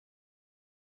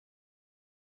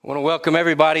I want to welcome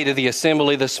everybody to the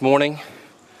assembly this morning.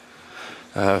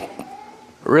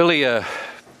 Really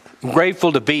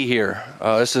grateful to be here.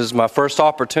 This is my first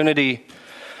opportunity,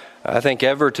 I think,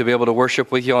 ever to be able to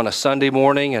worship with you on a Sunday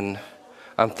morning, and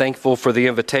I'm thankful for the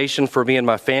invitation for me and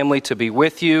my family to be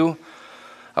with you.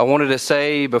 I wanted to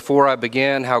say before I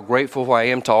begin how grateful I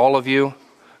am to all of you,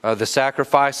 the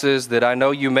sacrifices that I know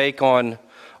you make on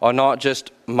not just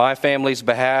my family's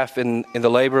behalf in the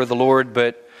labor of the Lord,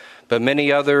 but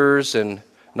many others, and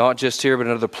not just here, but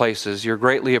in other places. You're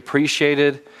greatly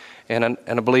appreciated, and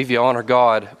I believe you honor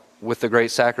God with the great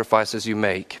sacrifices you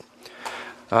make.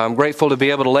 I'm grateful to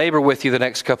be able to labor with you the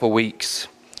next couple weeks.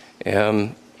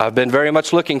 I've been very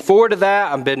much looking forward to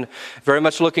that. I've been very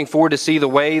much looking forward to see the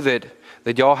way that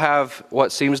y'all have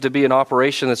what seems to be an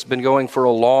operation that's been going for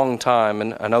a long time.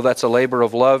 And I know that's a labor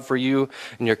of love for you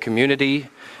and your community,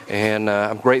 and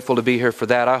I'm grateful to be here for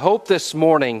that. I hope this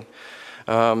morning,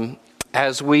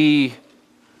 as we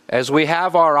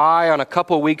have our eye on a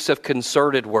couple weeks of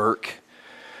concerted work,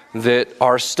 that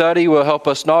our study will help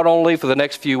us not only for the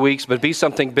next few weeks, but be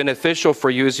something beneficial for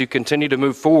you as you continue to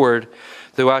move forward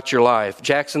throughout your life.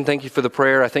 Jackson, thank you for the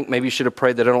prayer. I think maybe you should have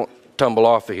prayed that I don't tumble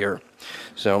off of here.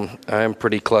 So I am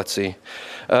pretty klutzy.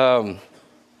 I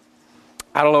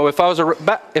don't know, if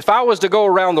I was to go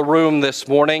around the room this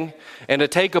morning and to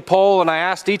take a poll, and I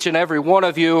asked each and every one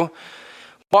of you,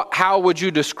 how would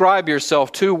you describe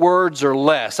yourself, 2 words or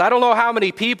less? I don't know how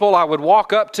many people I would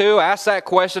walk up to, ask that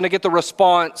question, to get the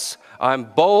response, I'm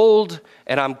bold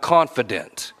and I'm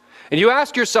confident. And you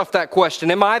ask yourself that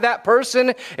question, am I that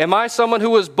person? Am I someone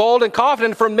who is bold and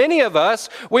confident? For many of us,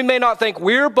 we may not think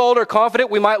we're bold or confident.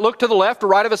 We might look to the left or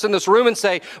right of us in this room and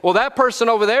say, well, that person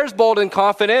over there is bold and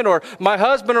confident, or my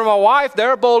husband or my wife,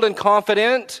 they're bold and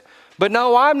confident. But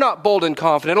no, I'm not bold and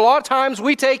confident. A lot of times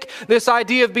we take this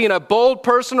idea of being a bold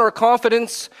person or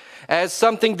confidence as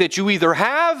something that you either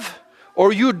have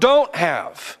or you don't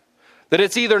have. That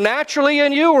it's either naturally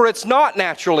in you or it's not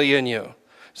naturally in you.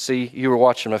 See, you were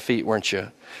watching my feet, weren't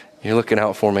you? You're looking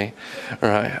out for me. All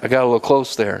right, I got a little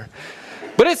close there.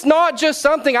 But it's not just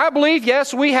something, I believe,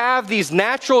 yes, we have these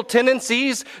natural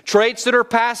tendencies, traits that are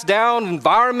passed down,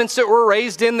 environments that we're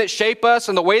raised in that shape us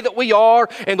and the way that we are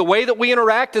and the way that we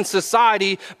interact in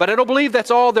society, but I don't believe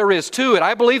that's all there is to it.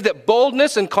 I believe that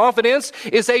boldness and confidence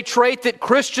is a trait that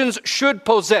Christians should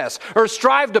possess or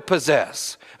strive to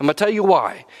possess. I'm going to tell you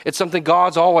why. It's something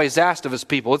God's always asked of his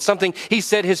people. It's something he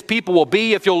said his people will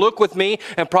be. If you'll look with me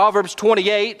in Proverbs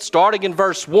 28, starting in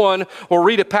verse 1, we'll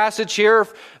read a passage here.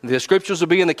 The scriptures will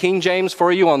be in the King James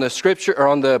for you on the scripture or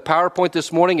on the PowerPoint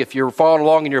this morning. If you're following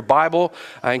along in your Bible,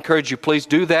 I encourage you, please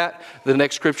do that. The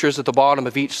next scripture is at the bottom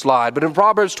of each slide. But in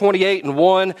Proverbs 28 and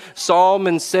 1,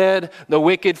 Solomon said, the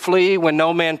wicked flee when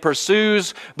no man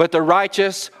pursues, but the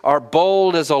righteous are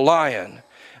bold as a lion.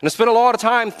 And I spent a lot of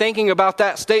time thinking about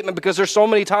that statement because there's so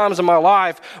many times in my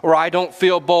life where I don't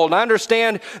feel bold. And I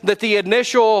understand that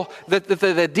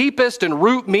the deepest and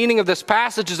root meaning of this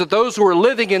passage is that those who are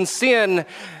living in sin,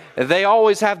 they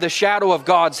always have the shadow of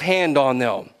God's hand on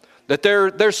them. That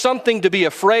there's something to be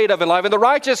afraid of in life. And the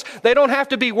righteous, they don't have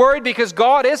to be worried because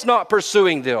God is not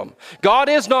pursuing them. God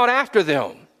is not after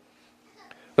them.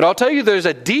 But I'll tell you, there's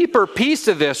a deeper piece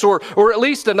to this, or at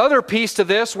least another piece to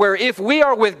this, where if we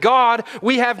are with God,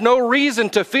 we have no reason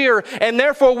to fear, and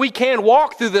therefore we can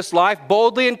walk through this life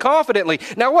boldly and confidently.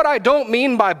 Now, what I don't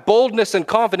mean by boldness and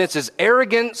confidence is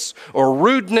arrogance or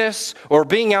rudeness or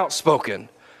being outspoken.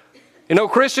 You know,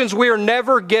 Christians, we are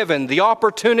never given the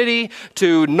opportunity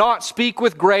to not speak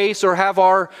with grace or have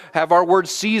our words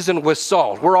seasoned with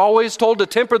salt. We're always told to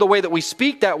temper the way that we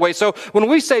speak that way. So when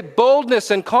we say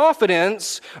boldness and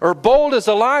confidence, or bold as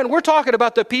a lion, we're talking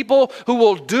about the people who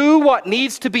will do what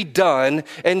needs to be done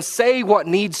and say what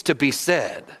needs to be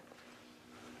said.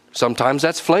 Sometimes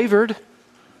that's flavored.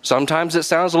 Sometimes it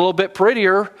sounds a little bit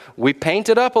prettier. We paint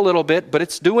it up a little bit, but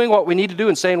it's doing what we need to do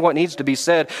and saying what needs to be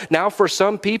said. Now, for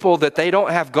some people that they don't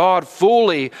have God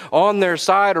fully on their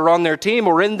side or on their team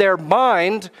or in their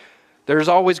mind, there's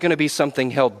always going to be something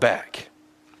held back.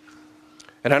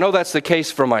 And I know that's the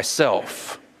case for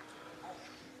myself.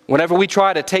 Whenever we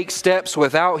try to take steps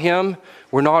without him,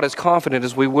 we're not as confident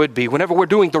as we would be. Whenever we're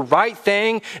doing the right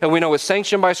thing and we know it's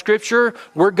sanctioned by Scripture,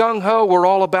 we're gung-ho, we're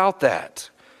all about that.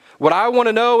 What I want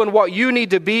to know and what you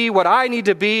need to be, what I need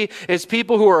to be, is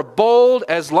people who are bold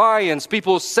as lions.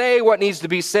 People say what needs to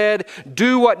be said,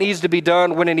 do what needs to be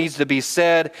done when it needs to be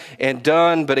said and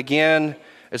done. But again,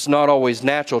 it's not always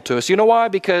natural to us. You know why?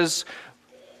 Because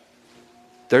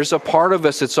there's a part of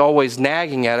us that's always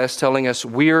nagging at us, telling us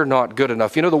we're not good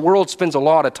enough. You know, the world spends a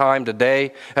lot of time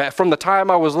today. From the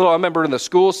time I was little, I remember in the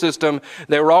school system,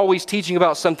 they were always teaching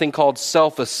about something called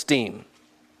self-esteem.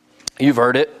 You've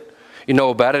heard it. You know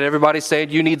about it. Everybody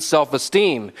said you need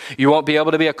self-esteem. You won't be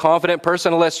able to be a confident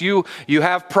person unless you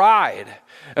have pride.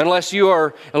 Unless you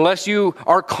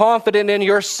are confident in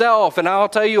yourself. And I'll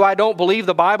tell you, I don't believe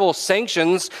the Bible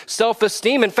sanctions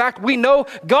self-esteem. In fact, we know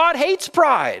God hates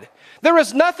pride. There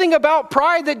is nothing about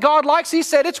pride that God likes. He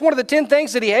said it's one of the 10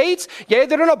 things that he hates. Yea,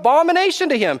 they're an abomination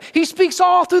to him. He speaks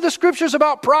all through the scriptures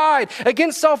about pride,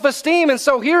 against self-esteem. And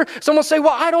so here, someone will say,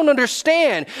 well, I don't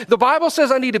understand. The Bible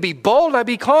says I need to be bold and I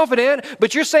be confident,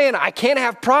 but you're saying I can't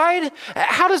have pride?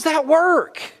 How does that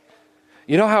work?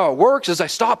 You know how it works is I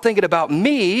stop thinking about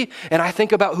me and I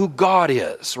think about who God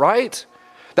is, right?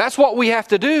 That's what we have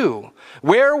to do.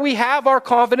 Where we have our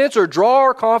confidence or draw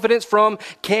our confidence from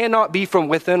cannot be from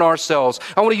within ourselves.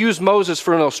 I want to use Moses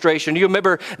for an illustration. You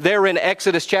remember there in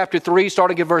Exodus chapter 3,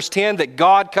 starting at verse 10, that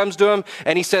God comes to him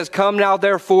and he says, come now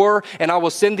therefore, and I will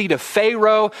send thee to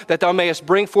Pharaoh, that thou mayest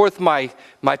bring forth my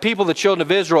people, the children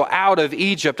of Israel, out of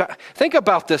Egypt. Think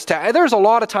about this. There's a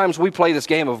lot of times we play this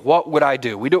game of what would I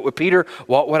do? We do it with Peter.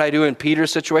 What would I do in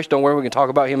Peter's situation? Don't worry, we can talk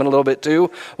about him in a little bit too.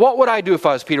 What would I do if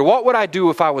I was Peter? What would I do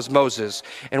if I was Moses?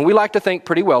 And we like to think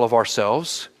pretty well of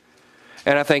ourselves.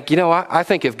 And I think, I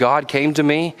think if God came to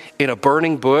me in a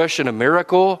burning bush in a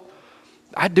miracle,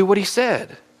 I'd do what he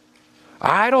said.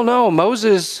 I don't know.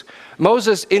 Moses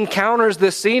encounters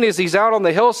this scene as he's out on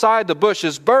the hillside. The bush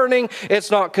is burning. It's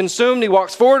not consumed. He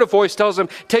walks forward. A voice tells him,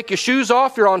 take your shoes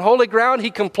off. You're on holy ground.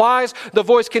 He complies. The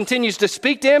voice continues to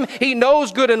speak to him. He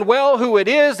knows good and well who it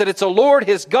is, that it's the Lord,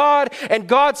 his God. And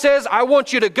God says, I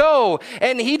want you to go.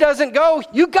 And he doesn't go.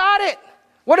 You got it.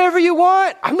 Whatever you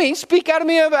want. Speak out of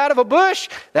me out of a bush.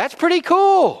 That's pretty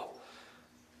cool.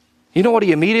 You know what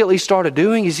he immediately started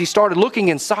doing is he started looking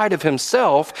inside of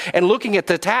himself and looking at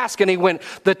the task, and he went,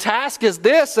 the task is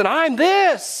this and I'm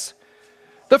this.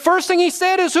 The first thing he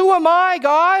said is, who am I,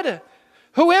 God?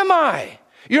 Who am I?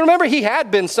 You remember he had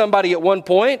been somebody at one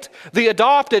point, the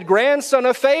adopted grandson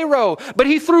of Pharaoh, but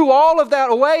he threw all of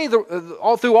that away,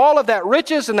 threw all of that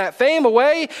riches and that fame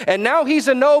away, and now he's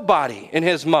a nobody in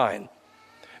his mind.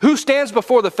 Who stands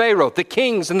before the Pharaoh? The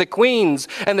kings and the queens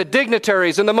and the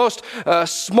dignitaries and the most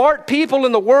smart people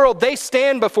in the world. They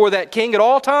stand before that king at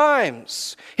all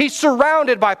times. He's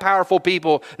surrounded by powerful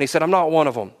people. And he said, I'm not one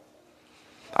of them.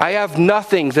 I have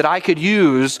nothing that I could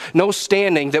use, no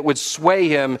standing that would sway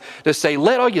him to say,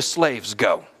 let all your slaves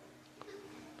go.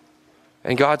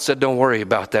 And God said, don't worry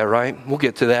about that, right? We'll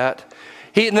get to that.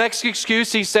 The next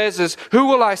excuse he says is, who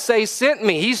will I say sent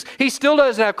me? He still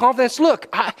doesn't have confidence. Look,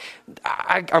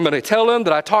 I'm going to tell him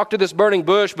that I talked to this burning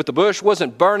bush, but the bush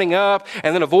wasn't burning up.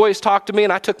 And then a voice talked to me,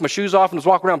 and I took my shoes off and was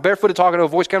walking around barefooted talking to a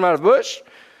voice coming out of the bush.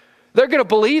 They're going to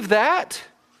believe that.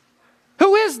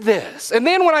 Who is this? And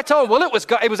then when I tell them, well,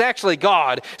 it was actually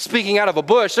God speaking out of a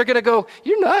bush, they're going to go,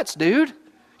 you're nuts, dude.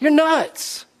 You're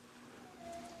nuts.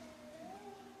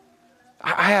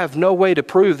 I have no way to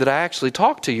prove that I actually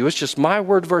talked to you. It's just my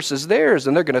word versus theirs,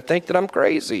 and they're going to think that I'm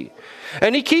crazy.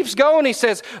 And he keeps going. He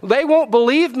says, they won't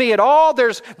believe me at all.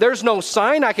 There's no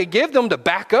sign I could give them to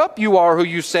back up you are who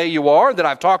you say you are, that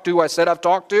I've talked to who I said I've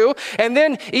talked to. And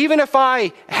then even if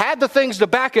I had the things to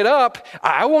back it up,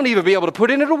 I won't even be able to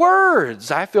put it into words.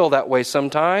 I feel that way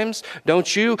sometimes,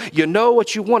 don't you? You know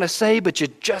what you want to say, but you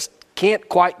just can't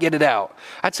quite get it out.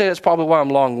 I'd say that's probably why I'm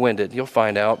long-winded. You'll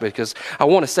find out, because I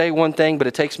want to say one thing, but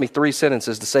it takes me 3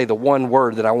 sentences to say the one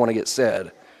word that I want to get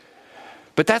said.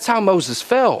 But that's how Moses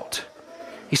felt.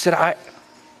 He said,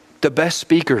 the best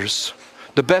speakers,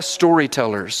 the best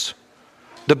storytellers,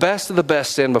 the best of the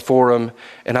best stand before him,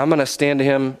 and I'm going to stand to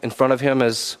him in front of him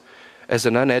as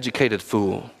an uneducated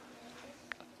fool.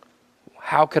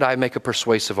 How could I make a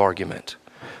persuasive argument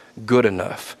good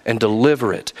enough and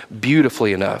deliver it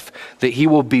beautifully enough that he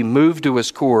will be moved to his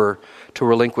core to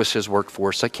relinquish his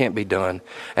workforce? That can't be done.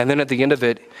 And then at the end of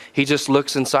it, he just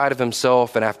looks inside of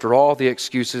himself, and after all the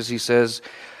excuses, he says,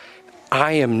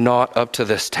 I am not up to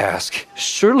this task.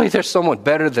 Surely there's someone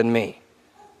better than me.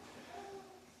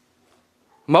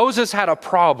 Moses had a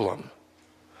problem.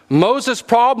 Moses'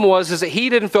 problem was that he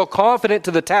didn't feel confident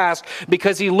to the task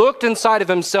because he looked inside of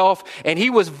himself and he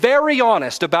was very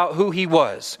honest about who he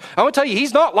was. I want to tell you,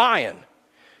 he's not lying.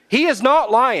 He is not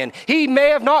lying. He may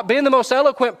have not been the most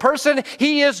eloquent person.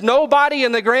 He is nobody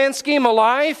in the grand scheme of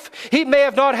life. He may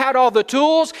have not had all the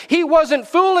tools. He wasn't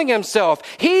fooling himself.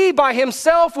 He by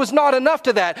himself was not enough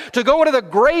to that, to go into the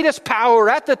greatest power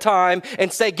at the time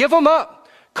and say, give them up,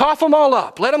 cough them all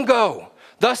up, let them go.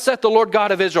 Thus saith the Lord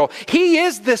God of Israel. He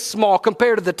is this small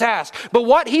compared to the task. But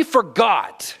what he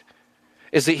forgot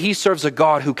is that he serves a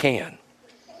God who can.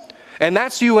 And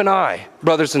that's you and I,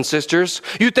 brothers and sisters.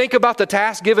 You think about the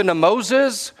task given to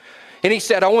Moses, and he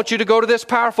said, I want you to go to this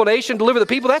powerful nation, deliver the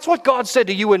people. That's what God said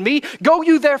to you and me. Go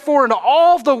you therefore into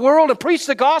all the world and preach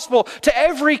the gospel to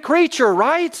every creature,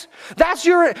 right?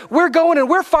 We're going and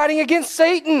we're fighting against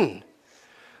Satan.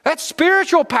 That's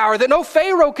spiritual power that no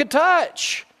Pharaoh could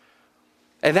touch.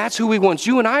 And that's who he wants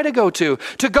you and I to go to.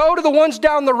 To go to the ones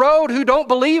down the road who don't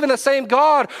believe in the same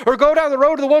God, or go down the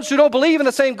road to the ones who don't believe in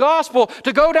the same gospel,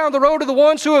 to go down the road to the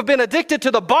ones who have been addicted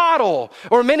to the bottle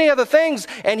or many other things.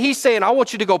 And he's saying, I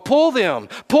want you to go pull them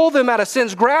out of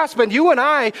sin's grasp. And you and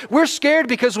I, we're scared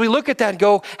because we look at that and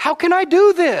go, how can I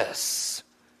do this?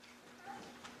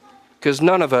 Because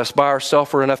none of us by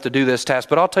ourselves are enough to do this task.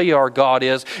 But I'll tell you, our God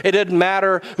is. It doesn't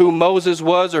matter who Moses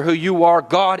was or who you are.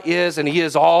 God is, and he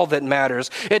is all that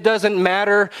matters. It doesn't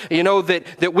matter,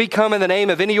 that we come in the name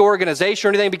of any organization or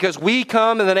anything, because we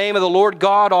come in the name of the Lord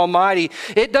God Almighty.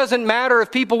 It doesn't matter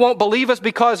if people won't believe us,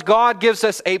 because God gives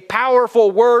us a powerful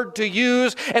word to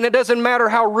use. And it doesn't matter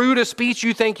how rude a speech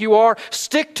you think you are.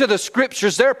 Stick to the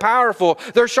scriptures. They're powerful.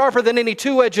 They're sharper than any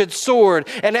two-edged sword.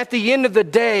 And at the end of the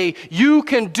day, you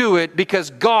can do it because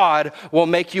God will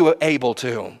make you able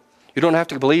to. You don't have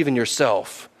to believe in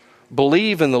yourself.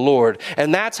 Believe in the Lord.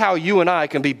 And that's how you and I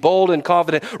can be bold and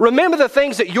confident. Remember the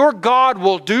things that your God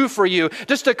will do for you.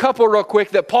 Just a couple real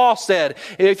quick that Paul said.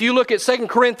 If you look at 2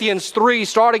 Corinthians 3,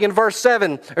 starting in verse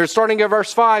 7, or starting in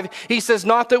verse 5, he says,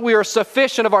 not that we are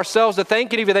sufficient of ourselves to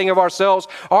think anything of ourselves.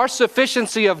 Our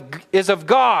sufficiency is of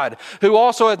God, who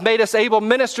also hath made us able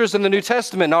ministers in the New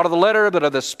Testament, not of the letter, but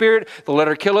of the Spirit. The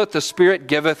letter killeth, the Spirit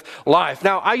giveth life.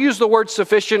 Now, I use the word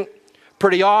sufficient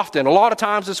pretty often. A lot of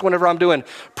times it's whenever I'm doing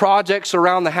projects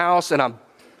around the house, and I'm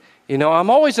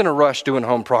always in a rush doing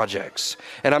home projects,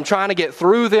 and I'm trying to get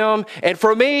through them. And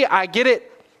for me, I get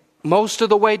it most of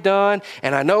the way done,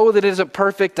 and I know that it isn't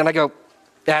perfect, and I go,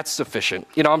 that's sufficient.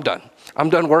 I'm done. I'm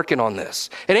done working on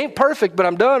this. It ain't perfect, but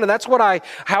I'm done, and that's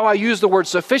how I use the word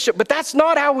sufficient. But that's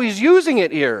not how he's using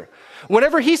it here.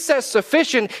 Whenever he says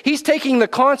sufficient, he's taking the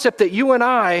concept that you and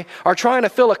I are trying to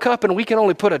fill a cup, and we can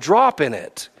only put a drop in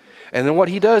it. And then what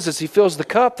he does is he fills the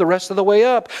cup the rest of the way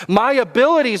up. My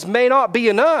abilities may not be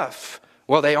enough.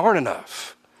 Well, they aren't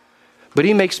enough. But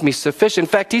he makes me sufficient.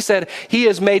 In fact, he said he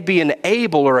has made me an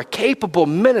able or a capable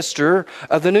minister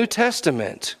of the New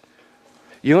Testament.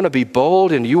 You want to be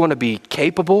bold and you want to be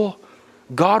capable?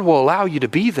 God will allow you to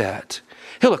be that.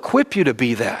 He'll equip you to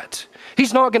be that.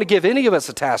 He's not going to give any of us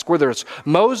a task, whether it's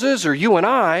Moses or you and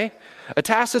I, a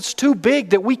task that's too big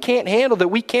that we can't handle, that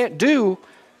we can't do.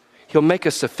 He'll make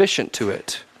us sufficient to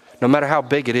it, no matter how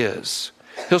big it is.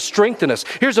 He'll strengthen us.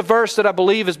 Here's a verse that I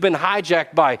believe has been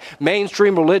hijacked by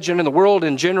mainstream religion and the world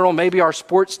in general, maybe our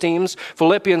sports teams.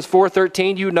 Philippians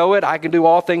 4:13, you know it. I can do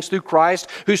all things through Christ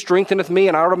who strengtheneth me.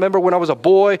 And I remember when I was a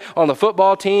boy on the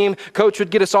football team, coach would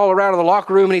get us all around in the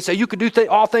locker room and he'd say, you can do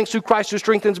all things through Christ who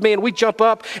strengthens me. And we'd jump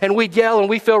up and we'd yell and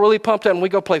we feel really pumped up and we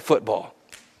go play football.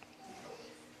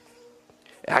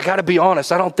 I got to be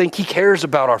honest, I don't think he cares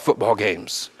about our football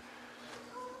games.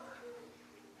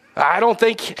 I don't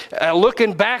think,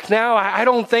 looking back now, I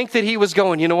don't think that he was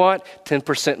going, you know what,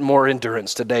 10% more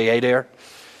endurance today, Adair.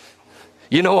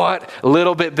 You know what, a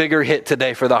little bit bigger hit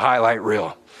today for the highlight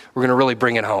reel. We're going to really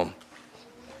bring it home.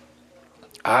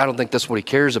 I don't think that's what he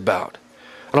cares about.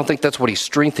 I don't think that's what he's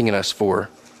strengthening us for.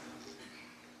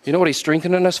 You know what he's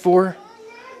strengthening us for?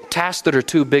 Tasks that are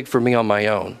too big for me on my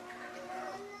own.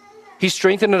 He's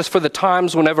strengthening us for the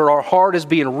times whenever our heart is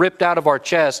being ripped out of our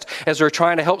chest as we're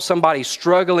trying to help somebody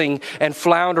struggling and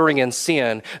floundering in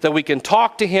sin, that we can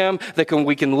talk to him,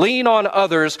 we can lean on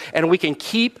others, and we can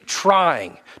keep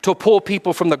trying to pull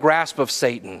people from the grasp of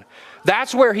Satan.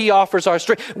 That's where he offers our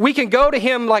strength. We can go to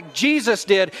him like Jesus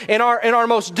did in our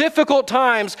most difficult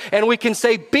times, and we can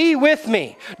say, be with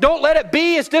me. Don't let it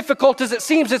be as difficult as it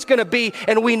seems it's going to be,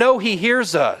 and we know he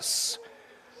hears us.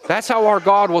 That's how our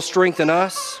God will strengthen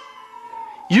us.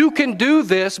 You can do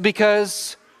this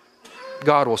because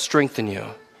God will strengthen you.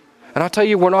 And I'll tell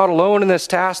you, we're not alone in this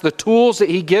task. The tools that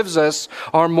he gives us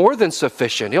are more than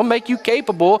sufficient. He'll make you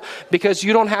capable because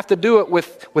you don't have to do it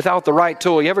without the right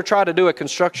tool. You ever try to do a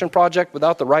construction project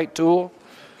without the right tool?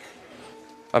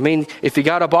 I mean, if you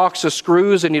got a box of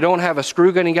screws and you don't have a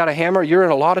screw gun and you got a hammer, you're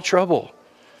in a lot of trouble.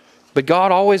 But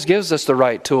God always gives us the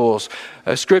right tools.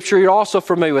 Scripture you're also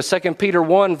familiar with, 2 Peter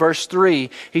 1, verse 3.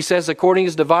 He says, according to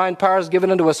his divine power is given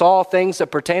unto us all things that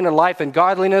pertain to life and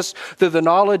godliness through the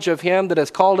knowledge of him that has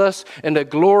called us into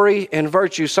glory and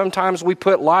virtue. Sometimes we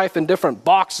put life in different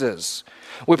boxes.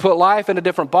 We put life into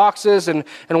different boxes, and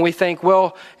we think,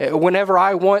 well, whenever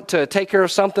I want to take care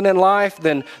of something in life,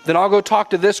 then I'll go talk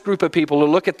to this group of people or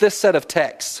look at this set of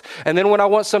texts. And then when I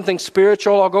want something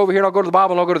spiritual, I'll go over here and I'll go to the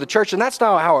Bible and I'll go to the church. And that's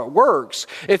not how it works.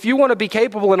 If you want to be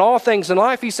capable in all things in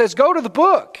life, he says, go to the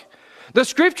book. The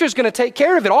Scripture is going to take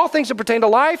care of it. All things that pertain to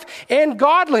life and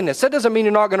godliness. That doesn't mean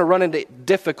you're not going to run into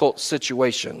difficult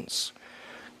situations,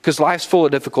 because life's full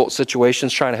of difficult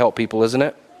situations trying to help people, isn't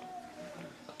it?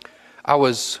 I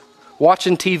was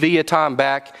watching TV a time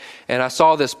back, and I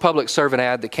saw this public servant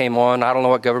ad that came on. I don't know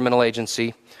what governmental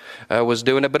agency was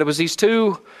doing it, but it was these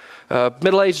two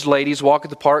middle-aged ladies walk at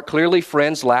the park, clearly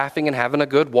friends, laughing and having a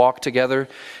good walk together.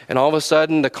 And all of a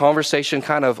sudden, the conversation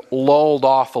kind of lulled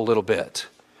off a little bit.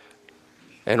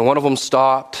 And one of them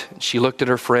stopped. She looked at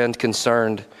her friend,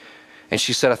 concerned, and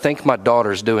she said, I think my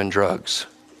daughter's doing drugs.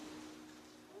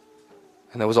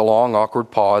 And there was a long, awkward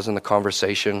pause in the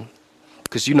conversation,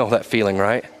 because you know that feeling,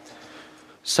 right?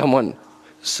 Someone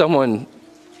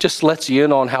just lets you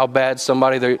in on how bad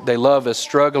somebody they love is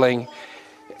struggling,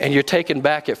 and you're taken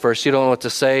back at first. You don't know what to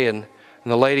say, and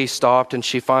the lady stopped, and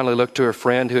she finally looked to her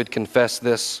friend who had confessed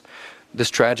this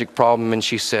tragic problem, and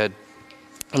she said,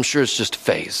 I'm sure it's just a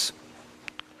phase.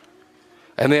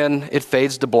 And then it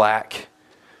fades to black,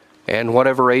 and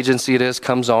whatever agency it is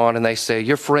comes on, and they say,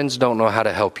 your friends don't know how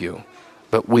to help you,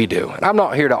 but we do. And I'm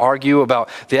not here to argue about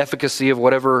the efficacy of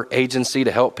whatever agency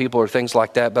to help people or things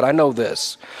like that, but I know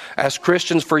this. As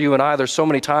Christians, for you and I, there's so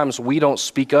many times we don't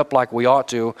speak up like we ought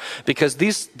to, because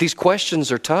these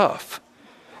questions are tough.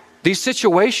 These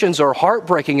situations are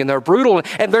heartbreaking and they're brutal,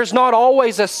 and there's not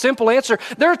always a simple answer.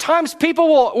 There are times people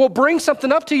will bring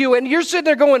something up to you and you're sitting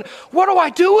there going, what do I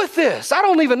do with this? I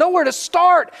don't even know where to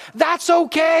start. That's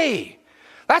okay.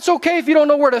 That's okay if you don't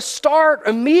know where to start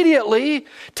immediately.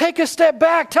 Take a step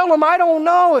back. Tell them, I don't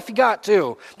know, if you got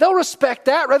to. They'll respect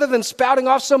that rather than spouting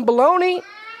off some baloney.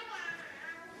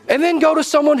 And then go to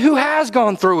someone who has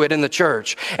gone through it in the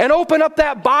church and open up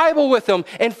that Bible with them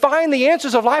and find the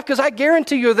answers of life, because I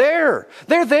guarantee you're there.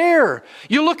 They're there.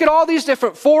 You look at all these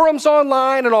different forums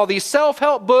online and all these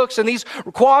self-help books and these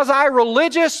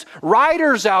quasi-religious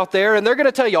writers out there, and they're going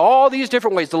to tell you all these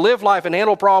different ways to live life and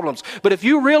handle problems. But if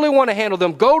you really want to handle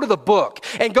them, go to the book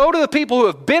and go to the people who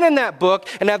have been in that book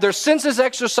and have their senses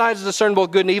exercised to discern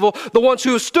both good and evil, the ones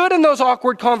who stood in those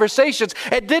awkward conversations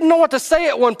and didn't know what to say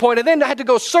at one point and then had to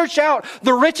go search out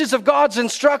the riches of God's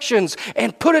instructions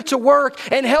and put it to work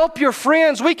and help your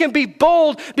friends. We can be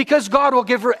bold because God will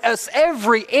give us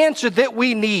every answer that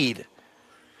we need.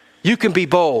 You can be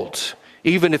bold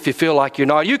even if you feel like you're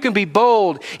not. You can be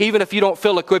bold even if you don't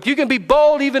feel equipped. You can be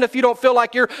bold even if you don't feel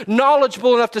like you're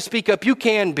knowledgeable enough to speak up. You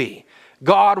can be.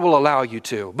 God will allow you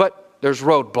to. But there's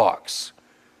roadblocks.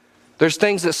 There's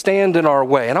things that stand in our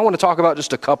way. And I want to talk about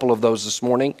just a couple of those this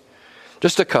morning.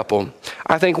 Just a couple.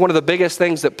 I think one of the biggest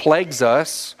things that plagues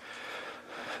us,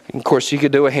 and of course you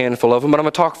could do a handful of them, but I'm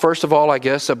going to talk first of all, I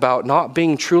guess, about not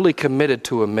being truly committed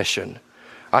to a mission.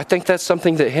 I think that's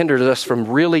something that hinders us from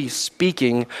really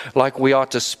speaking like we ought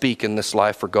to speak in this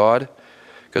life for God,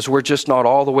 because we're just not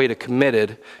all the way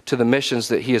committed to the missions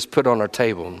that He has put on our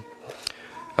table.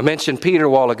 I mentioned Peter a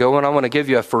while ago, and I want to give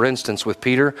you a for instance with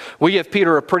Peter. We give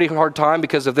Peter a pretty hard time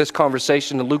because of this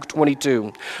conversation in Luke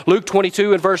 22. Luke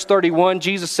 22 and verse 31,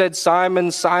 Jesus said, Simon,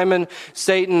 Simon,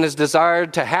 Satan has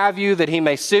desired to have you that he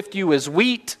may sift you as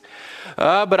wheat.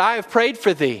 But I have prayed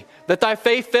for thee, that thy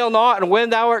faith fail not, and when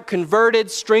thou art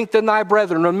converted, strengthen thy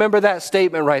brethren. Remember that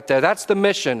statement right there. That's the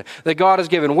mission that God has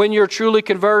given. When you're truly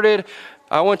converted,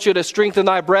 I want you to strengthen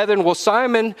thy brethren. Well,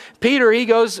 Simon, Peter, he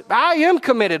goes, I am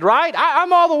committed, right?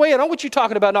 I'm all the way in. I know what you're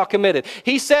talking about, not committed.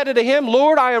 He said unto him,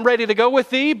 Lord, I am ready to go with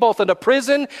thee, both into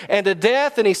prison and to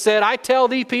death. And he said, I tell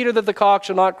thee, Peter, that the cock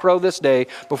shall not crow this day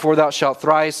before thou shalt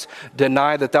thrice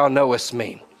deny that thou knowest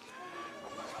me.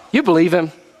 You believe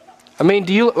him? I mean,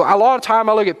 a lot of time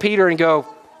I look at Peter and go,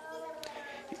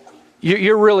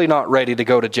 you're really not ready to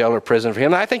go to jail or prison for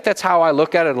him. I think that's how I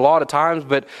look at it a lot of times,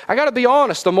 but I got to be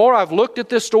honest, the more I've looked at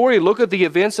this story, look at the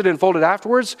events that unfolded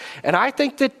afterwards, and I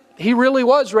think that he really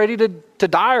was ready to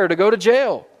die or to go to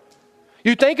jail.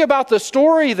 You think about the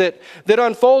story that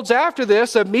unfolds after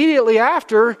this, immediately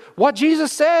after, what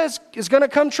Jesus says is going to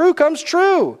come true, comes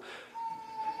true.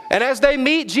 And as they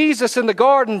meet Jesus in the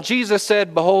garden, Jesus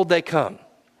said, behold, they come.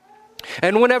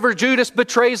 And whenever Judas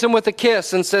betrays him with a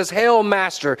kiss and says, Hail,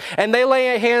 Master, and they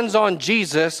lay hands on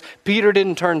Jesus, Peter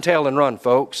didn't turn tail and run,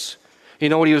 folks. You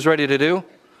know what he was ready to do?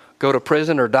 Go to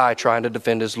prison or die trying to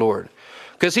defend his Lord.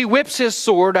 Because he whips his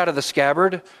sword out of the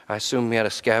scabbard. I assume he had a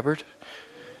scabbard.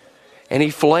 And he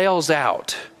flails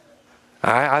out.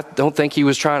 I don't think he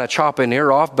was trying to chop an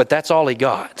ear off, but that's all he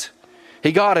got.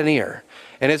 He got an ear.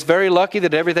 And it's very lucky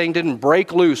that everything didn't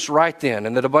break loose right then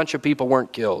and that a bunch of people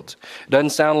weren't killed. Doesn't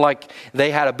sound like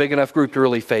they had a big enough group to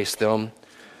really face them.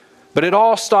 But it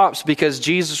all stops because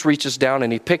Jesus reaches down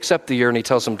and he picks up the ear and he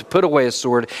tells him to put away his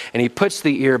sword, and he puts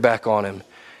the ear back on him.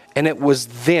 And it was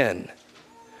then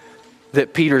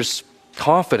that Peter's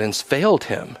confidence failed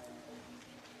him.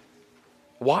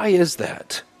 Why is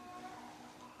that?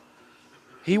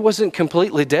 He wasn't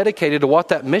completely dedicated to what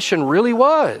that mission really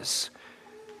was.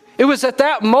 It was at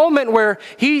that moment where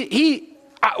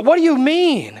what do you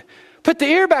mean? Put the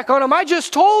ear back on him. I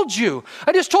just told you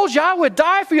I would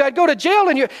die for you. I'd go to jail.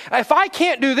 And if I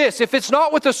can't do this, if it's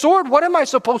not with the sword, what am I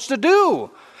supposed to do?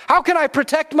 How can I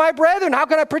protect my brethren? How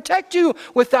can I protect you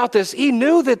without this? He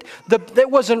knew that that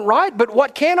wasn't right, but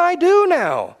what can I do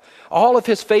now? All of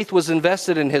his faith was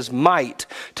invested in his might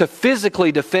to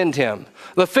physically defend him.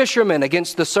 The fishermen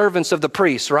against the servants of the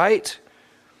priests, right?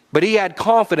 But he had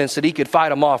confidence that he could fight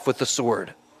them off with the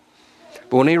sword.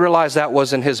 But when he realized that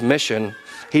wasn't his mission,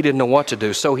 he didn't know what to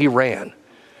do, so he ran.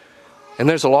 And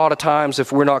there's a lot of times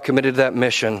if we're not committed to that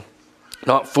mission,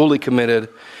 not fully committed,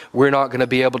 we're not going to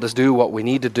be able to do what we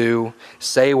need to do,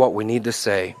 say what we need to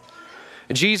say.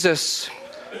 Jesus,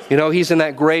 he's in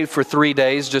that grave for 3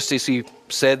 days, just as he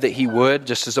said that he would,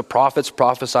 just as the prophets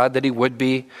prophesied that he would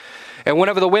be. And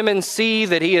whenever the women see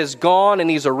that he is gone and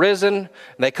he's arisen,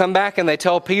 they come back and they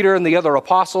tell Peter and the other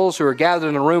apostles who are gathered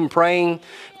in a room praying.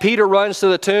 Peter runs to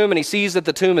the tomb and he sees that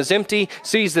the tomb is empty,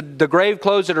 sees the grave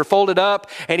clothes that are folded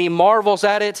up, and he marvels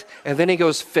at it, and then he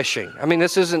goes fishing. I mean,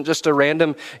 this isn't just a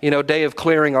random, day of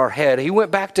clearing our head. He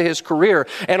went back to his career,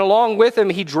 and along with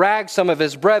him, he dragged some of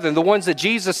his brethren, the ones that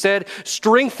Jesus said,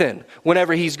 strengthen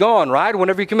whenever he's gone, right?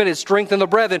 Whenever he committed, strengthen the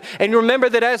brethren. And you remember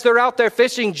that as they're out there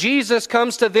fishing, Jesus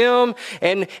comes to them,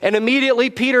 and immediately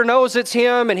Peter knows it's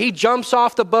him, and he jumps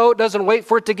off the boat, doesn't wait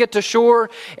for it to get to shore,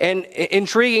 and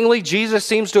intriguingly, Jesus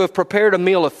seems to have prepared a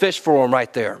meal of fish for him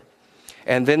right there.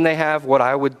 And then they have what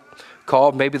I would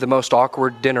call maybe the most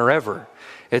awkward dinner ever.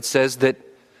 It says that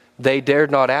they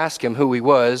dared not ask him who he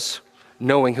was,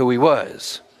 knowing who he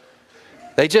was.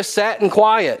 They just sat in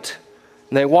quiet,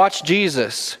 and they watched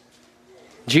Jesus.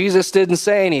 Jesus didn't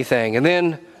say anything, and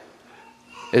then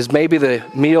as maybe the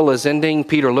meal is ending,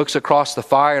 Peter looks across the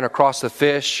fire and across the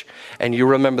fish, and you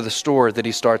remember the story that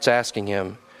he starts asking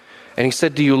him. And he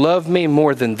said, do you love me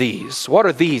more than these? What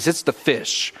are these? It's the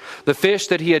fish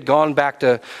that he had gone back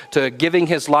to giving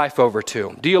his life over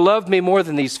to. Do you love me more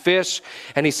than these fish?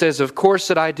 And he says, of course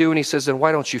that I do. And he says, then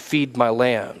why don't you feed my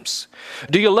lambs?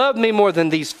 Do you love me more than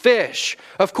these fish?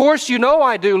 Of course you know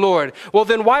I do, Lord. Well,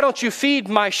 then why don't you feed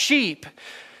my sheep?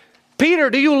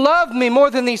 Peter, do you love me more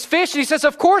than these fish? And he says,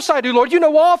 of course I do, Lord. You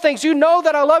know all things. You know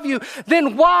that I love you.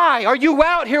 Then why are you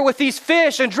out here with these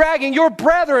fish and dragging your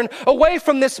brethren away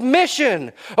from this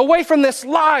mission, away from this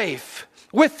life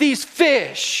with these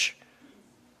fish?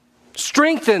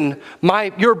 Strengthen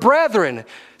your brethren.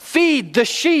 Feed the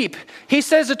sheep. He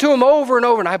says it to him over and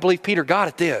over, and I believe Peter got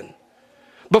it then.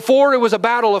 Before it was a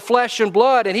battle of flesh and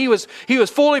blood, and he was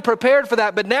fully prepared for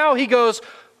that. But now he goes,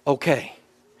 okay.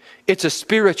 It's a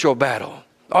spiritual battle.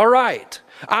 All right,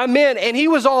 I'm in. And he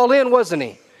was all in, wasn't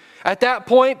he? At that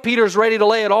point, Peter's ready to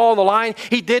lay it all on the line.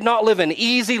 He did not live an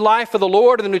easy life for the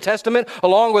Lord in the New Testament,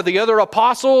 along with the other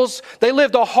apostles. They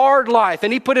lived a hard life,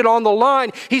 and he put it on the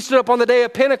line. He stood up on the day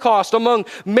of Pentecost among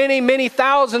many, many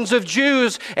thousands of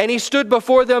Jews, and he stood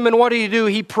before them, and what did he do?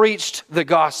 He preached the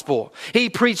gospel. He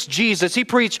preached Jesus. He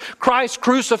preached Christ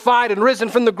crucified and risen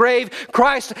from the grave,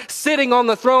 Christ sitting on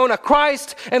the throne, a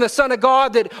Christ and the Son of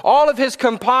God that all of his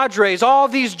compadres, all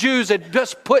these Jews had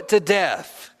just put to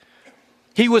death.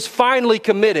 He was finally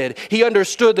committed. He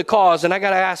understood the cause. And I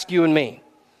got to ask you and me,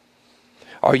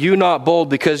 are you not bold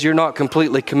because you're not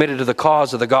completely committed to the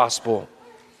cause of the gospel?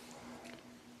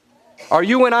 Are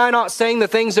you and I not saying the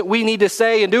things that we need to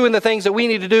say and doing the things that we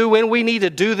need to do when we need to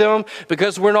do them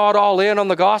because we're not all in on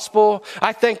the gospel?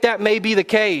 I think that may be the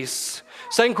case.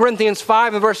 2 Corinthians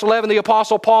 5 and verse 11, the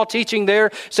Apostle Paul teaching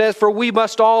there says, for we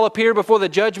must all appear before the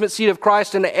judgment seat of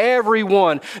Christ, and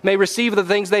everyone may receive the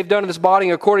things they've done in this body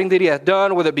according that he hath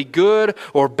done, whether it be good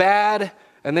or bad.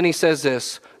 And then he says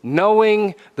this,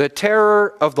 knowing the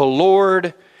terror of the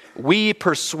Lord, we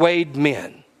persuade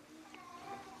men.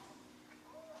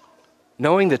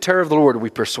 Knowing the terror of the Lord, we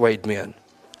persuade men.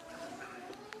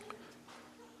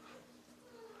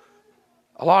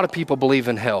 A lot of people believe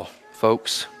in hell,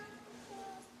 folks.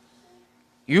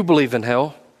 You believe in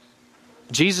hell.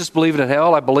 Jesus believed in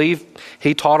hell. I believe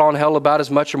he taught on hell about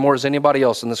as much or more as anybody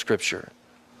else in the scripture.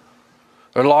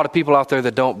 There are a lot of people out there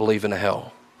that don't believe in a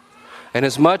hell. And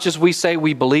as much as we say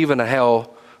we believe in a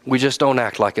hell, we just don't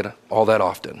act like it all that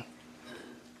often.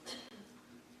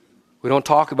 We don't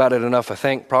talk about it enough, I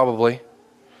think, probably.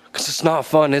 Because it's not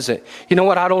fun, is it? You know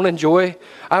what I don't enjoy?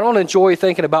 I don't enjoy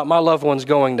thinking about my loved ones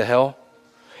going to hell.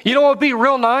 You know what would be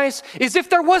real nice? Is if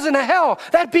there wasn't a hell.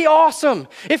 That'd be awesome.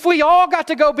 If we all got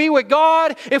to go be with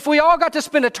God, if we all got to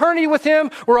spend eternity with Him,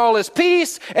 where all is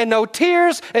peace and no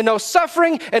tears and no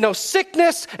suffering and no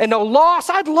sickness and no loss,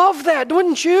 I'd love that,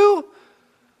 wouldn't you?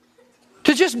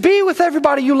 To just be with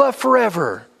everybody you love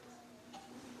forever.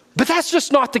 But that's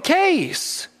just not the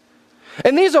case.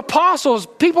 And these apostles,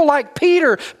 people like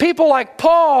Peter, people like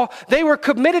Paul, they were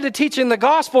committed to teaching the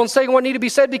gospel and saying what needed to be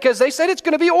said because they said it's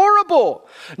going to be horrible.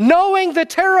 Knowing the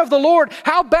terror of the Lord,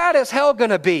 how bad is hell going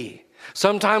to be?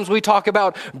 Sometimes we talk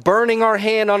about burning our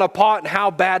hand on a pot and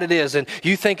how bad it is. And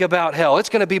you think about hell, it's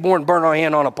going to be more than burn our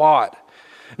hand on a pot.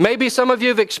 Maybe some of you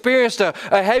have experienced a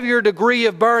heavier degree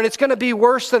of burn. It's going to be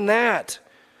worse than that.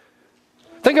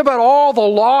 Think about all the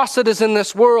loss that is in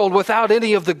this world without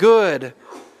any of the good.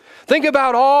 Think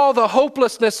about all the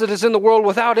hopelessness that is in the world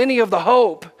without any of the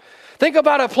hope. Think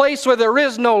about a place where there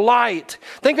is no light.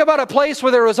 Think about a place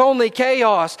where there is only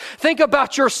chaos. Think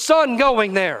about your son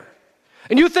going there.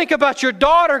 And you think about your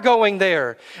daughter going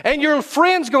there. And your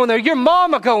friends going there. Your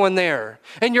mama going there.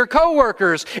 And your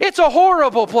coworkers. It's a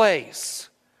horrible place.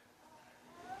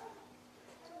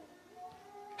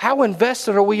 How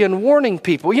invested are we in warning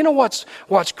people? You know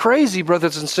what's crazy,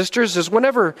 brothers and sisters, is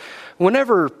whenever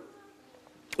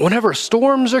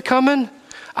storms are coming,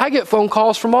 I get phone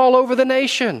calls from all over the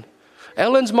nation.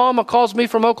 Ellen's mama calls me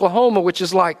from Oklahoma, which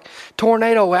is like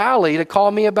Tornado Alley, to call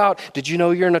me about, did you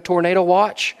know you're in a tornado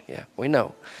watch? Yeah, we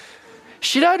know.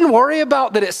 She doesn't worry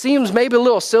about that it seems maybe a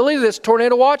little silly, this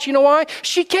tornado watch. You know why?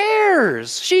 She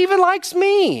cares. She even likes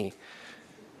me.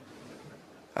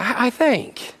 I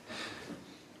think.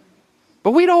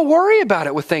 But we don't worry about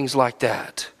it with things like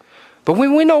that. But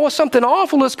when we know something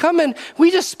awful is coming,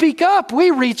 we just speak up. We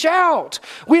reach out.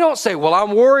 We don't say, well,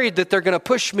 I'm worried that they're going to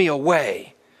push me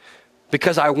away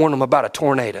because I warned them about a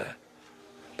tornado.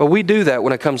 But we do that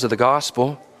when it comes to the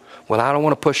gospel. Well, I don't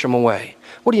want to push them away.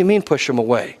 What do you mean push them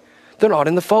away? They're not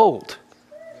in the fold.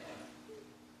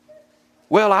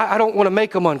 Well, I don't want to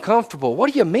make them uncomfortable.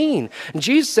 What do you mean?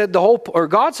 God said the whole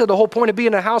point of being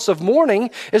in a house of mourning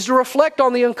is to reflect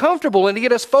on the uncomfortable and to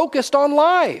get us focused on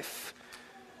life.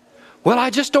 Well,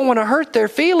 I just don't want to hurt their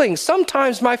feelings.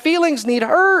 Sometimes my feelings need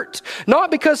hurt.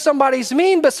 Not because somebody's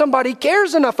mean, but somebody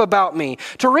cares enough about me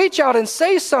to reach out and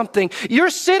say something. You're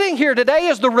sitting here today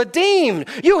as the redeemed.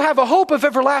 You have a hope of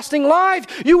everlasting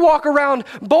life. You walk around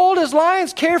bold as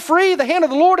lions, carefree. The hand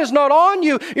of the Lord is not on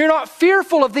you. You're not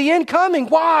fearful of the incoming.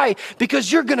 Why?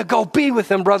 Because you're going to go be with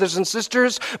Him, brothers and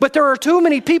sisters. But there are too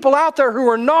many people out there who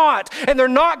are not, and they're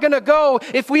not going to go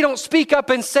if we don't speak up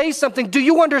and say something. Do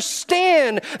you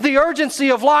understand the urgency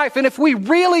of life? And if we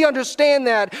really understand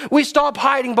that, we stop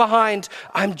hiding behind,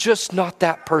 I'm just not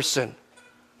that person.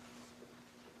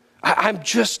 I'm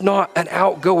just not an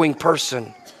outgoing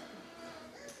person.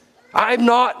 I'm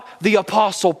not the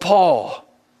Apostle Paul.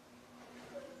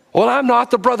 Well, I'm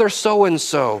not the brother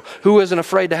so-and-so who isn't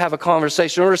afraid to have a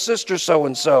conversation, or a sister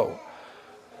so-and-so.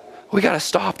 We got to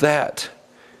stop that.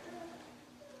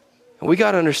 And we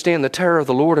got to understand the terror of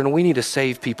the Lord, and we need to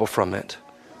save people from it.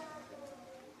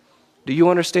 Do you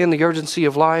understand the urgency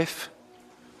of life?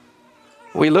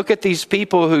 We look at these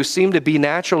people who seem to be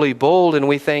naturally bold and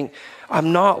we think,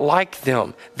 I'm not like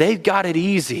them. They've got it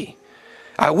easy.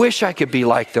 I wish I could be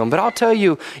like them. But I'll tell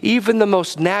you, even the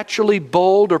most naturally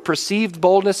bold or perceived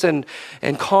boldness and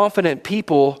confident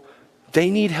people,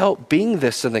 they need help being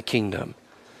this in the kingdom.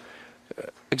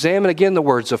 Examine again the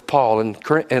words of Paul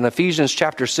in Ephesians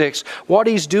chapter 6. What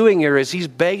he's doing here is he's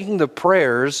begging the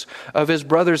prayers of his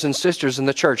brothers and sisters in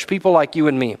the church, people like you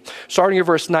and me. Starting at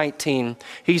verse 19,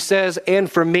 he says, and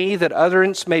for me that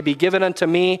utterance may be given unto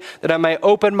me, that I may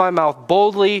open my mouth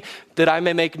boldly, that I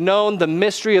may make known the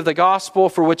mystery of the gospel,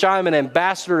 for which I am an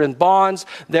ambassador in bonds,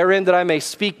 therein that I may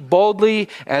speak boldly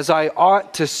as I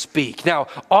ought to speak. Now,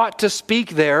 ought to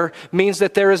speak there means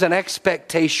that there is an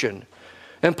expectation.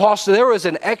 And Paul said there was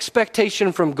an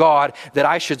expectation from God that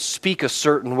I should speak a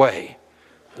certain way.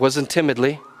 It wasn't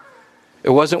timidly. It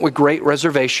wasn't with great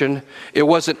reservation. It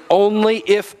wasn't only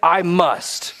if I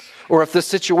must, or if the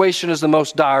situation is the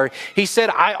most dire. He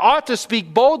said, I ought to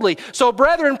speak boldly. So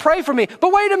brethren, pray for me.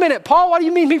 But wait a minute, Paul, what do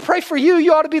you mean me pray for you?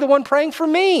 You ought to be the one praying for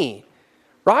me,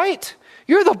 right?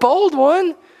 You're the bold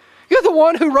one. You're the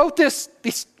one who wrote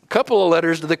these couple of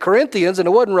letters to the Corinthians, and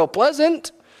it wasn't real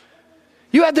pleasant.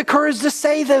 You had the courage to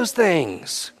say those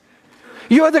things.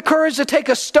 You had the courage to take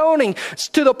a stoning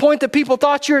to the point that people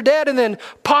thought you were dead and then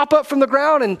pop up from the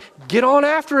ground and get on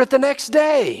after it the next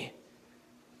day.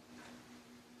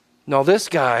 No, this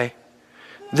guy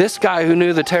This guy who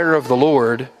knew the terror of the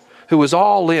Lord, who was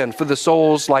all in for the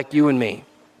souls like you and me,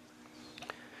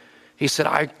 he said,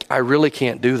 I really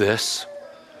can't do this.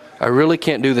 I really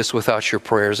can't do this without your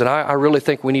prayers. And I really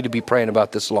think we need to be praying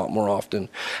about this a lot more often.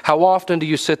 How often do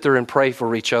you sit there and pray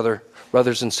for each other,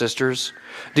 brothers and sisters?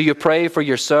 Do you pray for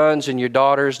your sons and your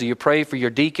daughters? Do you pray for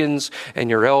your deacons and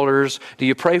your elders? Do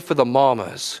you pray for the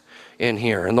mamas in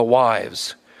here and the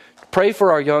wives? Pray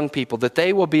for our young people that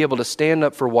they will be able to stand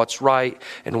up for what's right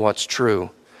and what's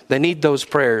true. They need those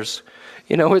prayers.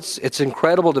 You know, it's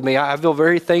incredible to me. I feel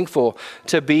very thankful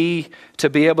to be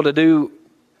able to do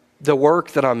the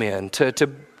work that I'm in, to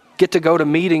get to go to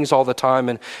meetings all the time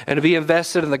and to be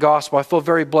invested in the gospel. I feel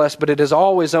very blessed, but it is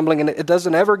always humbling, and it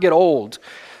doesn't ever get old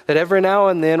that every now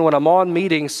and then when I'm on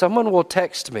meetings, someone will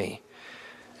text me.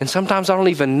 And sometimes I don't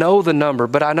even know the number,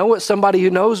 but I know it's somebody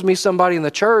who knows me, somebody in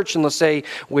the church, and they'll say,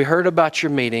 we heard about your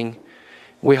meeting.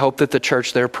 We hope that the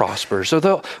church there prospers. So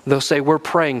they'll say, we're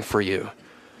praying for you.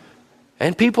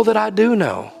 And people that I do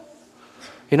know.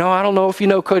 You know, I don't know if you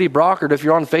know Cody Brockert. If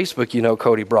you're on Facebook, you know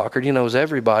Cody Brockert. He knows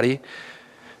everybody.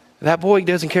 That boy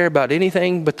doesn't care about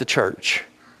anything but the church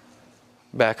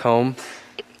back home.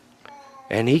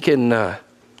 And he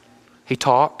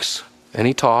talks and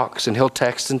he talks and he'll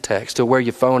text and text. He'll wear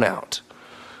your phone out.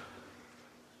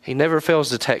 He never fails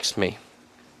to text me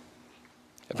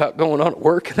about going on at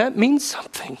work. And that means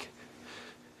something.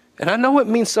 And I know it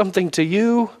means something to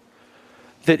you.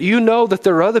 That you know that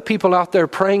there are other people out there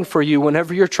praying for you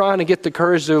whenever you're trying to get the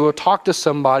courage to talk to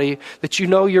somebody that you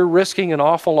know you're risking an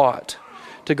awful lot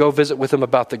to go visit with them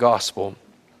about the gospel.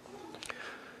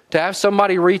 To have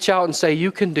somebody reach out and say,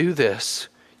 you can do this.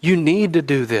 You need to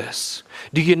do this.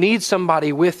 Do you need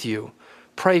somebody with you?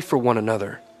 Pray for one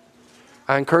another.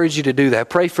 I encourage you to do that.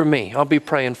 Pray for me. I'll be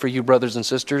praying for you, brothers and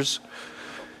sisters.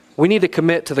 We need to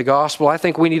commit to the gospel. I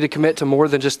think we need to commit to more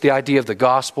than just the idea of the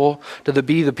gospel, to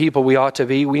be the people we ought to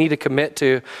be. We need to commit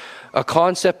to a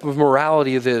concept of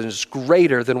morality that is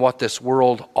greater than what this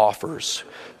world offers.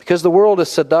 Because the world is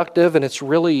seductive and it's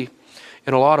really,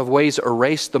 in a lot of ways,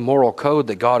 erased the moral code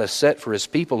that God has set for his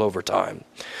people over time.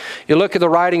 You look at the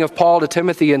writing of Paul to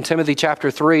Timothy in Timothy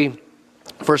chapter 3,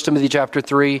 1 Timothy chapter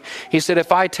 3, he said,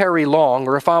 if I tarry long,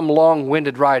 or if I'm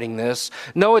long-winded writing this,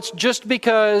 no, it's just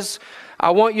because I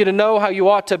want you to know how you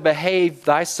ought to behave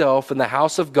thyself in the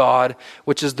house of God,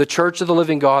 which is the church of the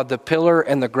living God, the pillar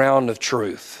and the ground of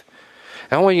truth.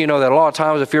 And I want you to know that a lot of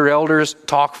times if your elders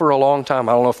talk for a long time,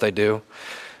 I don't know if they do.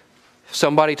 If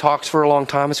somebody talks for a long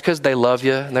time, it's because they love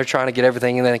you and they're trying to get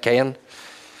everything in they can.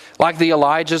 Like the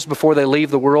Elijahs before they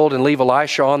leave the world and leave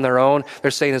Elisha on their own,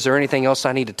 they're saying, is there anything else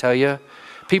I need to tell you?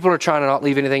 People are trying to not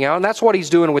leave anything out. And that's what he's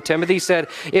doing with Timothy. He said,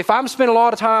 if I'm spending a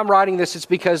lot of time writing this, it's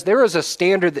because there is a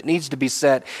standard that needs to be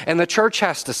set, and the church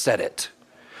has to set it.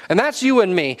 And that's you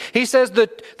and me. He says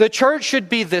that the church should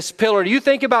be this pillar. You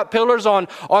think about pillars on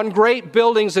great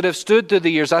buildings that have stood through the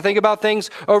years. I think about things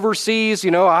overseas.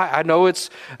 You know, I know it's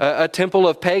a temple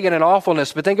of pagan and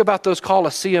awfulness, but think about those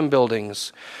Colosseum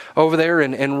buildings over there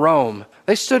in Rome.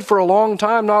 They stood for a long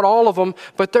time, not all of them,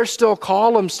 but there's still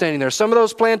columns standing there. Some of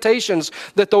those plantations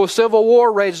that the Civil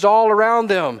War raged all around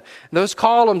them, those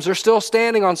columns are still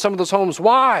standing on some of those homes.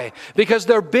 Why? Because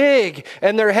they're big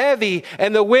and they're heavy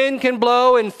and the wind can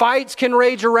blow and fights can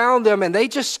rage around them and they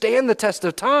just stand the test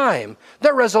of time.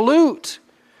 They're resolute.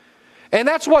 And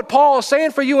that's what Paul is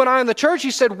saying for you and I in the church.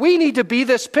 He said, we need to be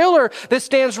this pillar that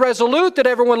stands resolute, that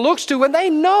everyone looks to, and they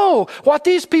know what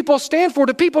these people stand for.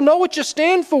 Do people know what you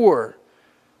stand for?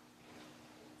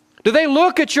 Do they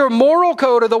look at your moral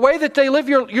code or the way that they live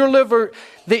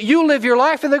that you live your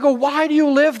life, and they go, why do you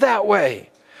live that way?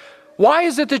 Why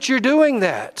is it that you're doing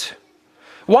that?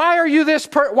 Why are you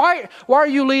why are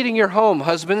you leading your home,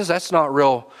 husbands? That's not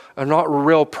a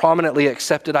real prominently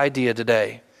accepted idea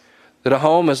today. That a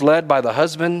home is led by the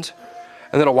husband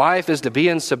and that a wife is to be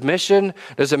in submission.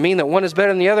 Does it mean that one is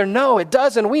better than the other? No, it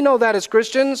doesn't. We know that as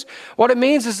Christians. What it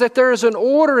means is that there is an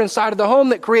order inside of the home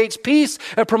that creates peace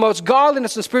and promotes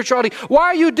godliness and spirituality. Why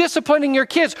are you disciplining your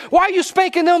kids? Why are you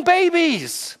spanking them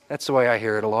babies? That's the way I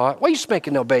hear it a lot. Why are you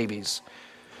spanking them babies?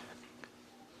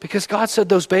 Because God said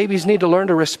those babies need to learn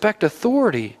to respect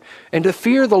authority and to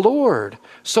fear the Lord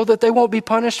so that they won't be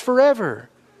punished forever.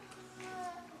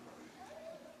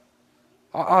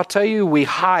 I'll tell you, we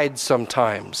hide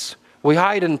sometimes. We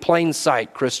hide in plain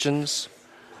sight, Christians.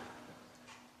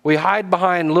 We hide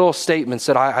behind little statements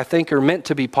that I think are meant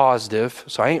to be positive,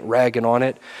 so I ain't ragging on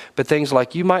it, but things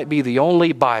like, you might be the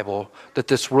only Bible that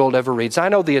this world ever reads. I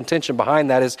know the intention behind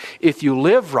that is if you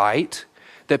live right,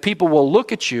 that people will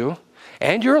look at you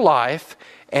and your life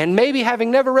And maybe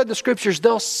having never read the Scriptures,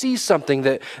 they'll see something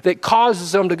that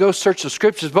causes them to go search the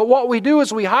Scriptures. But what we do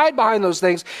is we hide behind those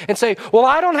things and say, well,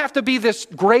 I don't have to be this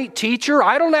great teacher.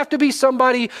 I don't have to be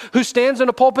somebody who stands in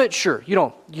a pulpit. Sure, you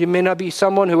don't. You may not be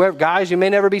someone guys, you may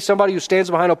never be somebody who stands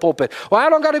behind a pulpit. Well, I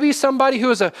don't got to be somebody who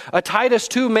is a Titus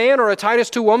 2 man or a Titus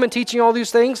 2 woman teaching all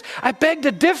these things. I beg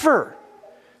to differ.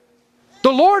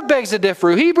 The Lord begs to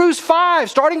differ. Hebrews 5,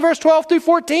 starting verse 12 through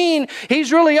 14,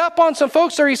 he's really up on some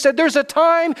folks there. He said, there's a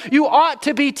time you ought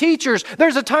to be teachers.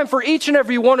 There's a time for each and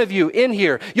every one of you in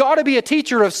here. You ought to be a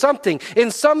teacher of something in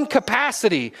some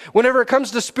capacity whenever it comes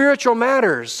to spiritual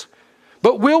matters.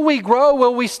 But will we grow?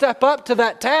 Will we step up to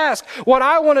that task? What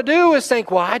I want to do is think,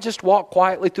 well, I just walk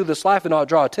quietly through this life and I'll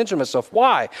draw attention to myself.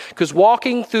 Why? Because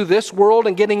walking through this world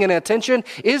and getting an attention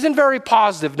isn't very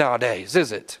positive nowadays,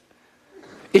 is it?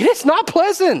 It's not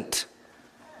pleasant.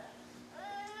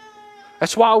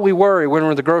 That's why we worry when we're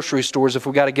in the grocery stores if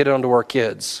we got to get it onto our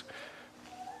kids.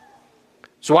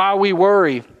 It's why we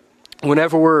worry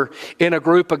whenever we're in a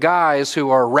group of guys who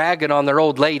are ragging on their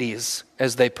old ladies,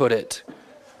 as they put it,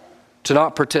 to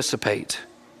not participate.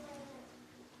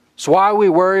 It's why we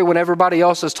worry when everybody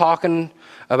else is talking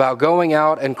about going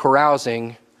out and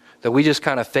carousing that we just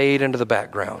kind of fade into the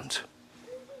background.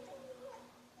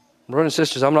 Brothers and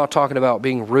sisters, I'm not talking about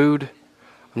being rude.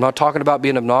 I'm not talking about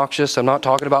being obnoxious. I'm not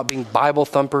talking about being Bible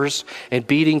thumpers and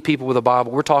beating people with the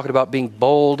Bible. We're talking about being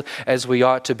bold as we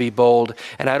ought to be bold.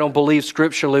 And I don't believe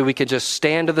scripturally we can just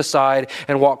stand to the side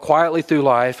and walk quietly through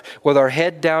life with our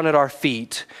head down at our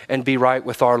feet and be right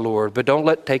with our Lord. But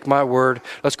don't take my word.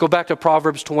 Let's go back to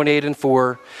Proverbs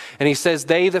 28:4. And he says,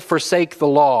 they that forsake the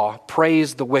law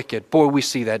praise the wicked. Boy, we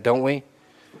see that, don't we?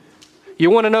 You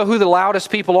want to know who the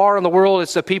loudest people are in the world?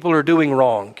 It's the people who are doing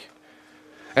wrong.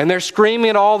 And they're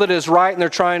screaming at all that is right and they're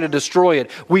trying to destroy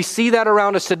it. We see that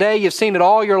around us today. You've seen it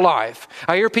all your life.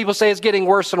 I hear people say it's getting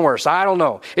worse and worse. I don't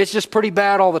know. It's just pretty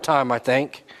bad all the time, I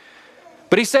think.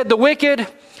 But he said the wicked,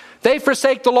 they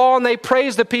forsake the law and they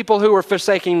praise the people who are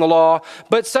forsaking the law.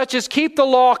 But such as keep the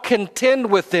law contend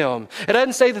with them. It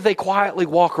doesn't say that they quietly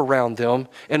walk around them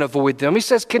and avoid them. He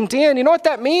says contend. You know what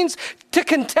that means? To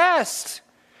contest.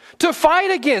 To fight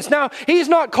against. Now, he's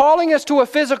not calling us to a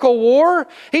physical war.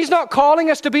 He's not calling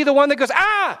us to be the one that goes,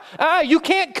 you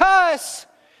can't cuss.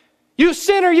 You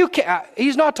sinner, you can't.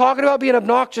 He's not talking about being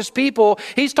obnoxious people.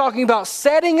 He's talking about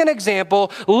setting an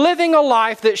example, living a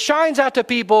life that shines out to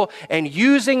people, and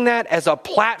using that as a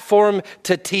platform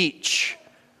to teach.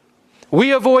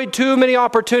 We avoid too many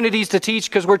opportunities to teach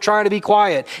because we're trying to be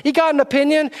quiet. You got an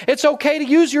opinion? It's okay to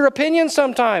use your opinion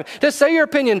sometime, to say your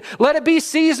opinion. Let it be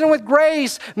seasoned with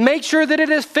grace. Make sure that it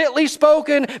is fitly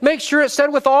spoken. Make sure it's said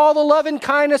with all the love and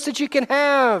kindness that you can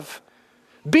have.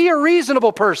 Be a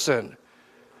reasonable person,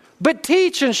 but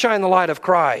teach and shine the light of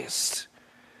Christ.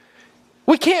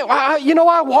 We can't,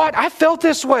 I felt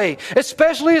this way,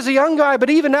 especially as a young guy, but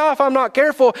even now if I'm not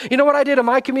careful, you know what I did in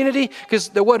my community? Because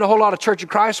there wasn't a whole lot of Church of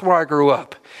Christ where I grew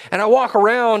up. And I walk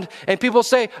around and people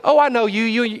say, oh, I know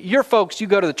your folks, you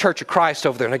go to the Church of Christ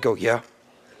over there. And I go, yeah.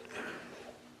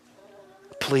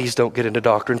 Please don't get into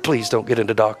doctrine. Please don't get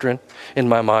into doctrine in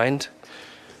my mind.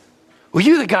 Well,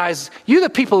 you the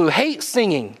people who hate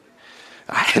singing.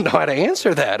 I didn't know how to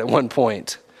answer that at one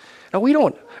point. No, we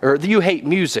don't. Or you hate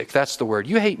music, that's the word.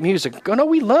 You hate music. Oh, no,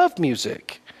 we love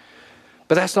music.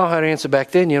 But that's not how to answer back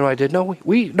then. You know what I did? No,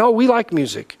 we like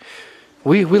music.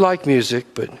 We like music,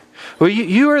 but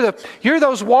you're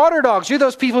those water dogs. You're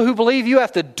those people who believe you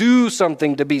have to do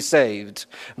something to be saved.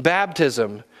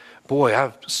 Baptism. Boy,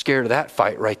 I'm scared of that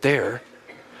fight right there.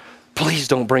 Please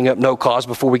don't bring up no cause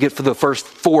before we get for the first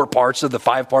 4 parts of the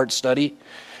 5-part study.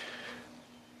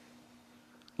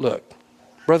 Look.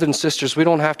 Brothers and sisters, we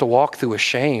don't have to walk through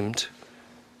ashamed.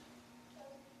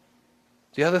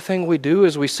 The other thing we do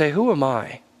is we say, who am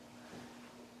I?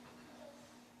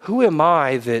 Who am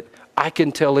I that I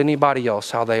can tell anybody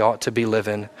else how they ought to be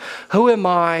living? Who am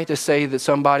I to say that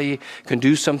somebody can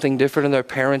do something different in their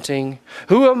parenting?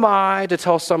 Who am I to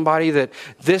tell somebody that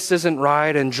this isn't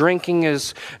right and drinking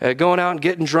is, going out and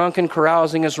getting drunk and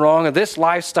carousing is wrong and this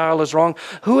lifestyle is wrong?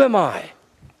 Who am I?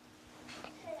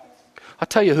 I'll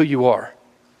tell you who you are.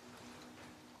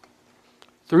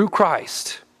 Through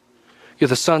Christ, you're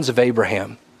the sons of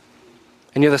Abraham,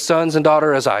 and you're the sons and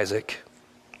daughters of Isaac.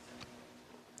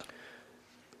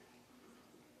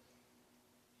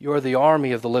 You are the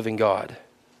army of the living God.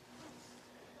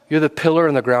 You're the pillar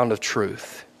and the ground of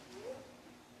truth.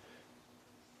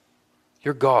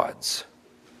 You're God's.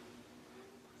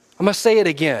 I'm going to say it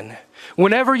again.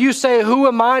 Whenever you say, who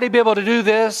am I to be able to do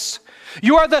this?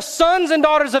 You are the sons and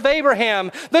daughters of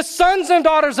Abraham, the sons and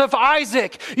daughters of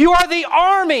Isaac. You are the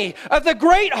army of the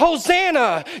great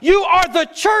Hosanna. You are the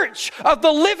church of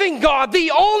the living God,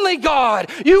 the only God.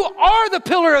 You are the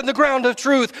pillar of the ground of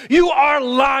truth. You are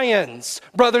lions,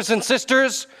 brothers and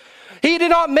sisters. He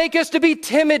did not make us to be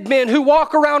timid men who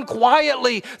walk around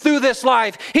quietly through this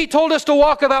life. He told us to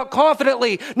walk about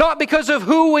confidently, not because of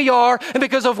who we are and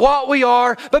because of what we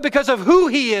are, but because of who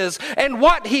He is and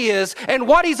what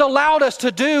He's allowed us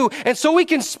to do. And so we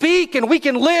can speak and we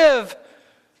can live.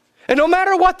 And no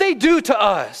matter what they do to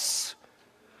us,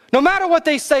 no matter what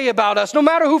they say about us, no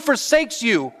matter who forsakes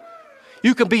you,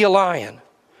 you can be a lion.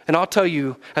 And I'll tell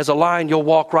you, as a lion, you'll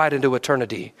walk right into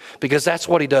eternity because that's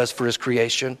what He does for His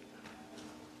creation.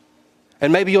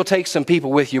 And maybe you'll take some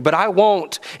people with you, but I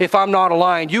won't if I'm not a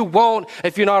lion. You won't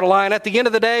if you're not a lion. At the end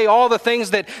of the day, all the things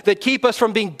that keep us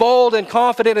from being bold and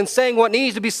confident and saying what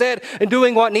needs to be said and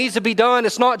doing what needs to be done,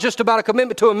 it's not just about a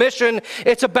commitment to a mission.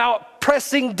 It's about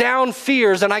pressing down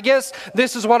fears. And I guess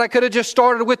this is what I could have just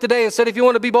started with today and said, if you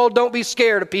want to be bold, don't be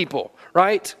scared of people,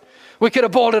 right? We could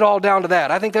have boiled it all down to that.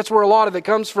 I think that's where a lot of it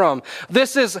comes from.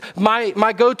 This is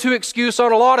my go-to excuse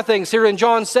on a lot of things. Here in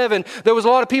John 7, there was a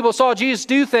lot of people who saw Jesus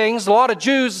do things. A lot of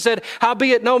Jews said,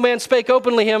 howbeit no man spake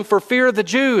openly him for fear of the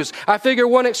Jews. I figure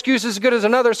one excuse is as good as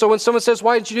another. So when someone says,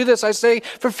 why didn't you do this? I say,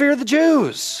 for fear of the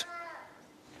Jews.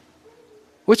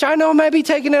 Which I know may be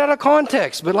taking it out of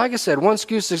context. But like I said, one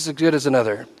excuse is as good as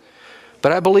another.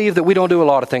 But I believe that we don't do a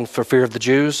lot of things for fear of the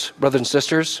Jews, brothers and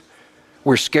sisters.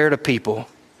 We're scared of people.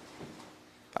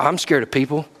 I'm scared of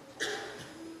people.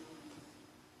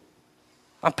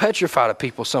 I'm petrified of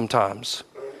people sometimes.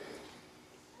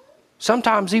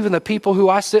 Sometimes even the people who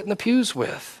I sit in the pews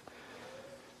with.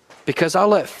 Because I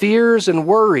let fears and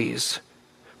worries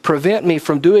prevent me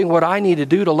from doing what I need to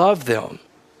do to love them.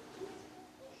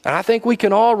 And I think we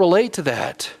can all relate to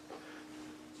that.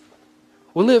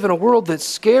 We live in a world that's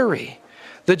scary.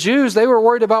 The Jews, they were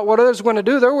worried about what others were going to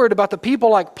do. They're worried about the people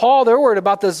like Paul. They're worried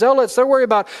about the zealots. They're worried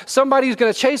about somebody who's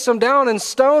going to chase them down and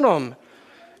stone them.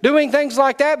 Doing things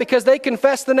like that because they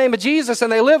confess the name of Jesus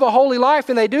and they live a holy life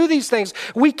and they do these things.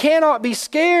 We cannot be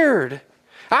scared.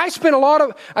 I spent a lot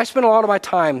of my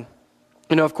time,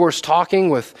 of course, talking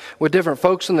with different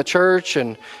folks in the church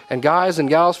and guys and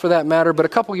gals for that matter. But a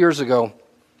couple years ago,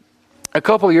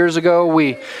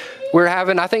 we're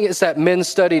having, I think it's that men's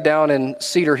study down in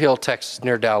Cedar Hill, Texas,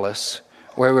 near Dallas,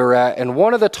 where we were at. And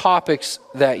one of the topics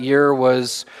that year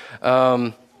was,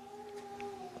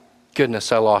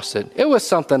 goodness, I lost it. It was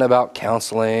something about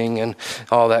counseling and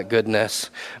all that goodness.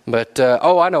 But,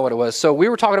 I know what it was. So we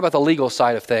were talking about the legal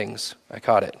side of things. I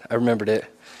caught it. I remembered it.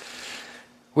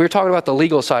 We were talking about the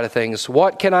legal side of things.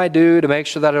 What can I do to make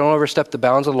sure that I don't overstep the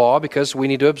bounds of the law? Because we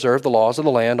need to observe the laws of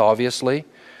the land, obviously.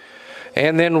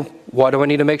 And then what do I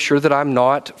need to make sure that I'm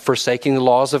not forsaking the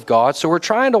laws of God? So we're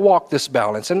trying to walk this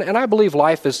balance. And I believe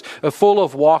life is full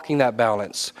of walking that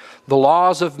balance. The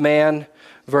laws of man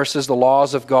versus the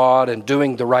laws of God and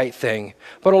doing the right thing.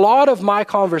 But a lot of my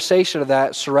conversation of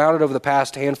that, surrounded over the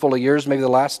past handful of years, maybe the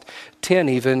last 10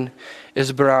 even,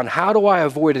 is around how do I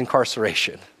avoid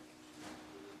incarceration?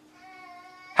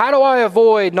 How do I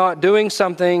avoid not doing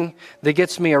something that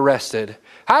gets me arrested?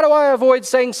 How do I avoid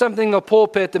saying something in the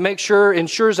pulpit that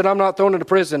ensures that I'm not thrown into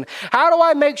prison? How do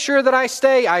I make sure that I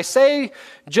say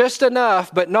just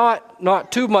enough, but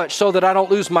not too much so that I don't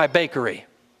lose my bakery?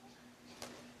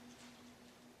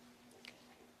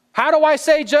 How do I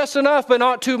say just enough, but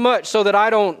not too much so that I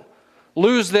don't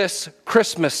lose this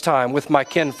Christmas time with my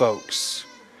kinfolks?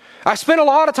 I spent a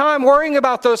lot of time worrying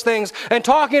about those things and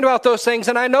talking about those things,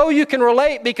 and I know you can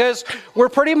relate because we're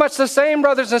pretty much the same,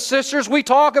 brothers and sisters. We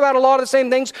talk about a lot of the same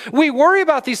things. We worry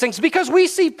about these things because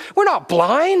we're not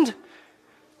blind.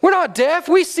 We're not deaf.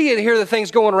 We see and hear the things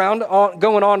going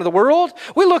on in the world.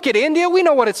 We look at India. We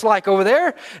know what it's like over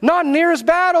there. Not near as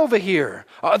bad over here.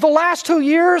 The last 2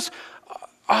 years,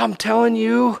 I'm telling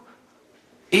you,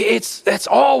 that's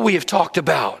all we have talked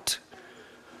about.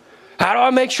 How do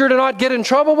I make sure to not get in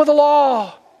trouble with the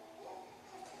law?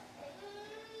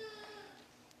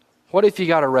 What if you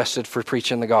got arrested for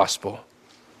preaching the gospel?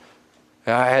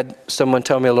 I had someone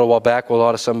tell me a little while back, well, a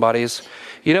lot of somebody's,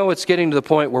 it's getting to the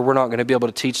point where we're not going to be able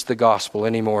to teach the gospel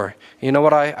anymore. You know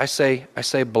what I say? I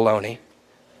say baloney.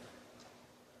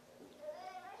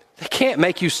 They can't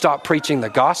make you stop preaching the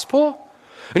gospel.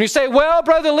 And you say, well,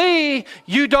 Brother Lee,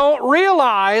 you don't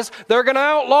realize they're going to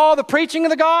outlaw the preaching of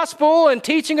the gospel and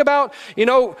teaching about,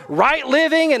 right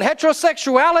living and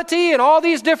heterosexuality and all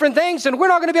these different things, and we're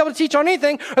not going to be able to teach on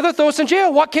anything, or they'll throw us in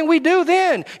jail. What can we do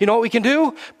then? You know what we can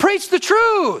do? Preach the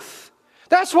truth.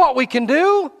 That's what we can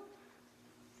do.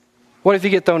 What if you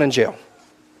get thrown in jail?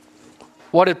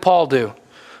 What did Paul do?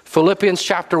 Philippians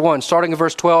chapter 1, starting in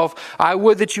verse 12, I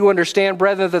would that you understand,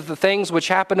 brethren, that the things which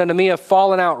happened unto me have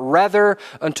fallen out rather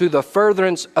unto the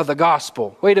furtherance of the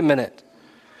gospel. Wait a minute.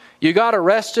 You got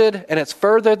arrested and it's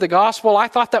furthered the gospel? I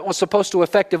thought that was supposed to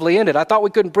effectively end it. I thought we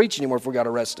couldn't preach anymore if we got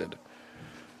arrested.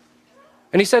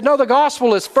 And he said, no, the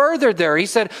gospel is furthered there. He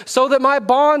said, so that my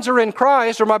bonds are in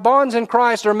Christ, or my bonds in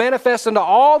Christ are manifest into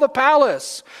all the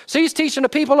palace. So he's teaching the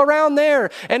people around there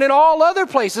and in all other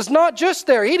places, not just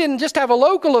there. He didn't just have a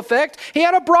local effect. He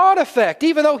had a broad effect,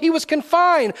 even though he was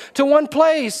confined to one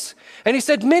place. And he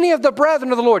said, many of the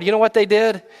brethren of the Lord, you know what they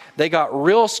did? They got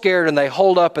real scared and they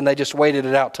holed up and they just waited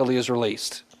it out till he was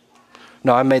released.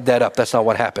 No, I made that up. That's not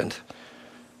what happened.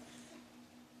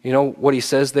 You know what he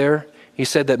says there? He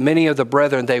said that many of the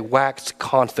brethren, they waxed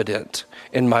confident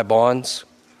in my bonds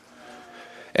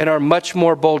and are much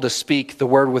more bold to speak the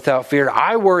word without fear.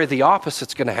 I worry the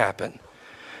opposite's going to happen.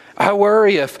 I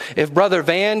worry if Brother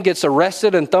Van gets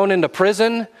arrested and thrown into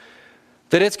prison,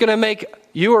 that it's going to make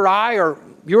you or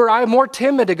I more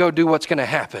timid to go do what's going to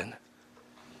happen.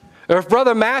 Or if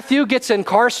Brother Matthew gets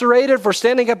incarcerated for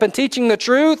standing up and teaching the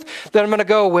truth, then I'm going to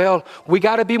go, well, we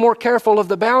got to be more careful of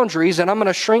the boundaries, and I'm going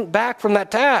to shrink back from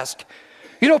that task.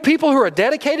 You know, people who are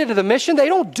dedicated to the mission, they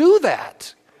don't do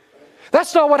that.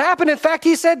 That's not what happened. In fact,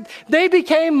 he said they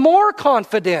became more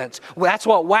confident. Well, that's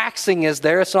what waxing is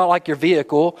there. It's not like your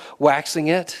vehicle, waxing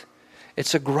it.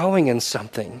 It's a growing in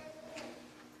something.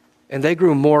 And they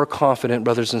grew more confident,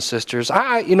 brothers and sisters.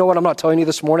 You know what I'm not telling you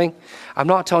this morning? I'm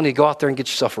not telling you to go out there and get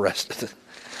yourself arrested.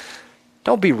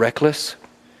 Don't be reckless.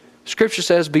 Scripture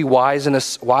says, be wise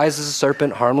as a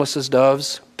serpent, harmless as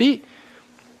doves. Be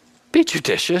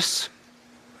judicious,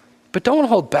 but don't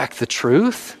hold back the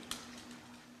truth.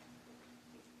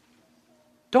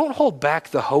 Don't hold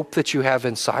back the hope that you have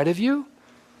inside of you.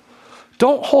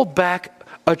 Don't hold back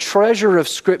a treasure of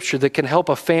Scripture that can help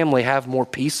a family have more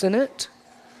peace in it.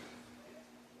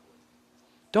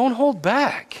 Don't hold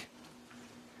back.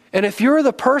 And if you're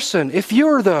the person, if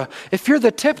you're the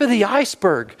tip of the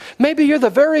iceberg, maybe you're the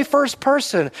very first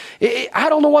person. I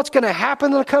don't know what's going to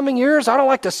happen in the coming years. I don't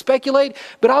like to speculate,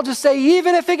 but I'll just say,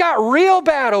 even if it got real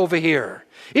bad over here,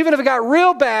 even if it got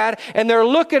real bad and they're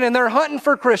looking and they're hunting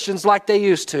for Christians like they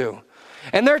used to,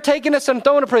 and they're taking us and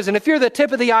throwing to prison, if you're the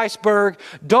tip of the iceberg,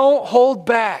 don't hold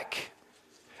back.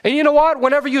 And you know what?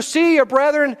 Whenever you see your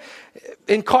brethren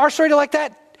incarcerated like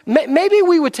that, maybe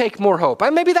we would take more hope.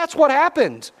 Maybe that's what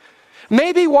happened.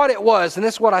 Maybe what it was, and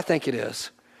this is what I think it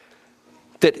is,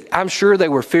 that I'm sure they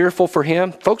were fearful for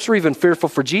him. Folks are even fearful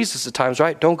for Jesus at times,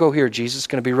 right? Don't go here, Jesus. It's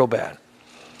going to be real bad.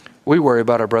 We worry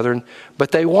about our brethren.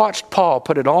 But they watched Paul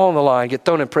put it all on the line, get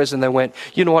thrown in prison. They went,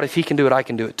 you know what? If he can do it, I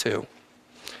can do it too.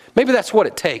 Maybe that's what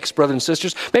it takes, brothers and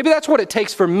sisters. Maybe that's what it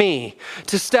takes for me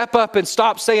to step up and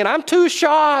stop saying, I'm too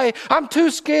shy, I'm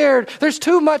too scared, there's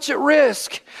too much at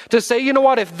risk. To say, you know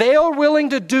what, if they're willing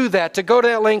to do that, to go to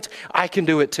that length, I can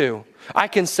do it too. I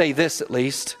can say this at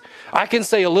least. I can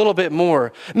say a little bit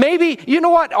more. Maybe, you know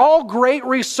what, all great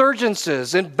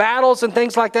resurgences and battles and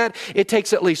things like that, it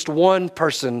takes at least one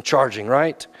person charging,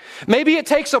 right? Maybe it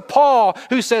takes a Paul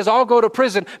who says, I'll go to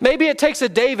prison. Maybe it takes a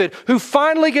David who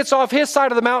finally gets off his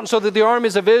side of the mountain so that the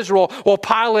armies of Israel will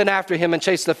pile in after him and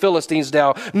chase the Philistines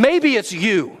down. Maybe it's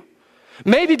you.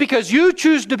 Maybe because you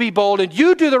choose to be bold and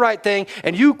you do the right thing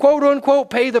and you quote unquote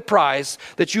pay the price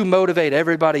that you motivate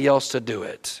everybody else to do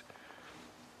it.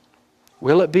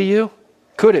 Will it be you?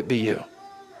 Could it be you?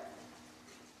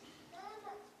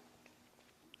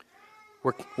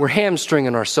 We're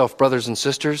hamstringing ourselves, brothers and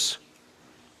sisters,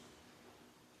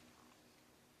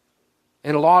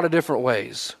 in a lot of different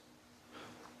ways.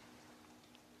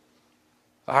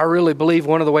 I really believe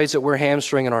one of the ways that we're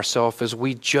hamstringing ourselves is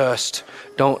we just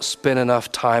don't spend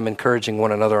enough time encouraging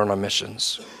one another on our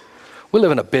missions. We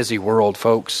live in a busy world,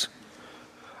 folks.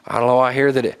 I don't know, I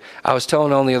hear that I was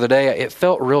telling on the other day, it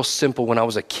felt real simple when I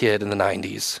was a kid in the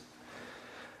 90s.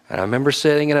 And I remember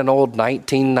sitting in an old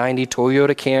 1990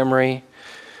 Toyota Camry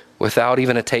without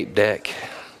even a tape deck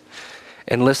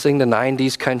and listening to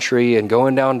 90s country and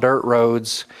going down dirt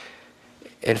roads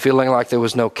and feeling like there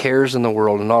was no cares in the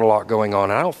world and not a lot going on.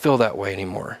 And I don't feel that way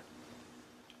anymore.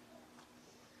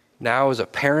 Now as a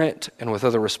parent and with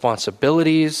other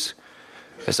responsibilities,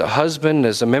 as a husband,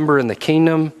 as a member in the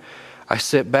kingdom, I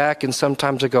sit back and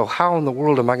sometimes I go, how in the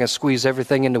world am I going to squeeze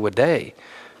everything into a day?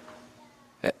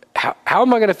 How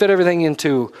am I going to fit everything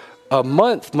into a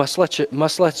month? How am I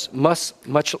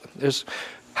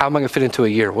going to fit into a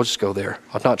year? We'll just go there.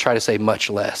 I'll not try to say much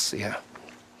less. Yeah.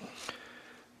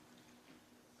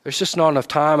 There's just not enough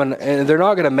time, and they're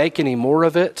not going to make any more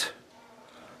of it.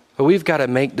 But we've got to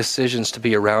make decisions to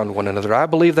be around one another. I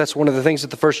believe that's one of the things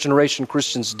that the first generation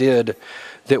Christians did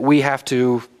that we have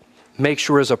to make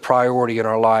sure is a priority in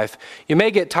our life. You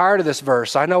may get tired of this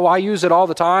verse. I know I use it all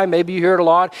the time. Maybe you hear it a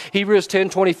lot. Hebrews 10,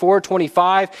 24,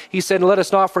 25. He said, let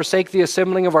us not forsake the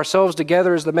assembling of ourselves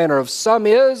together as the manner of some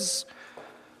is,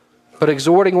 but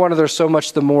exhorting one another so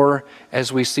much the more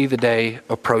as we see the day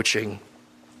approaching.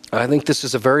 I think this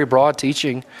is a very broad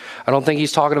teaching. I don't think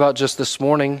he's talking about just this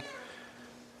morning.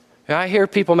 And I hear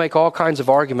people make all kinds of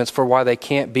arguments for why they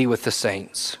can't be with the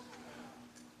saints.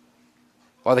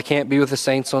 Why they can't be with the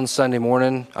saints on Sunday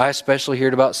morning. I especially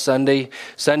heard about Sunday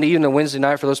evening and Wednesday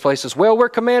night for those places. Well, we're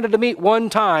commanded to meet one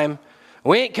time.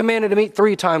 We ain't commanded to meet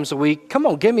 3 times a week. Come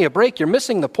on, give me a break. You're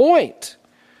missing the point.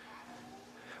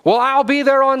 Well, I'll be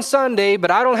there on Sunday, but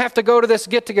I don't have to go to this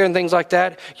get-together and things like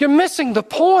that. You're missing the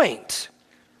point.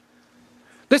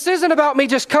 This isn't about me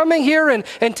just coming here and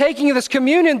taking this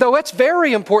communion, though it's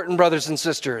very important, brothers and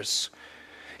sisters.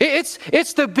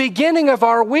 It's the beginning of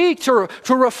our week to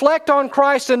reflect on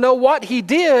Christ and know what He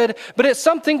did, but it's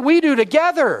something we do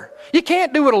together. You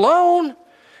can't do it alone.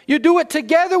 You do it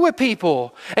together with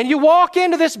people. And you walk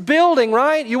into this building,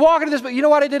 right? You walk into this, but you know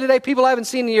what I did today? People I haven't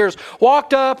seen in years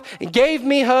walked up and gave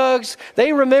me hugs.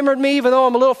 They remembered me even though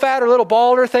I'm a little fat or a little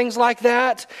balder, things like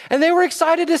that. And they were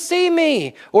excited to see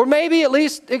me, or maybe at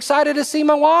least excited to see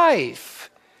my wife.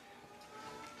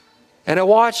 And I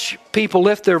watch people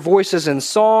lift their voices in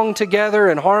song together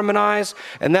and harmonize,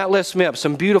 and that lifts me up.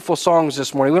 Some beautiful songs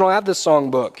this morning. We don't have this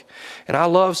songbook, and I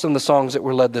love some of the songs that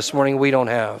were led this morning we don't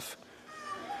have.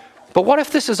 But what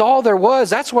if this is all there was?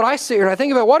 That's what I sit here and I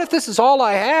think about. What if this is all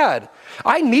I had?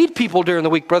 I need people during the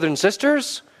week, brothers and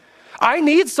sisters. I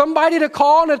need somebody to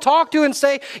call and to talk to and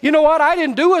say, you know what, I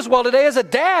didn't do as well today as a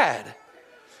dad.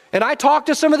 And I talk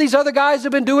to some of these other guys who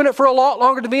have been doing it for a lot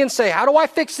longer than me and say, how do I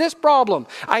fix this problem?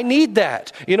 I need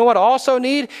that. You know what I also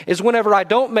need is whenever I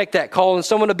don't make that call and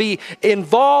someone to be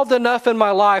involved enough in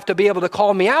my life to be able to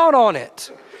call me out on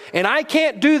it. And I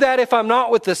can't do that if I'm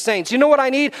not with the saints. You know what I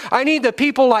need? I need the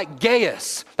people like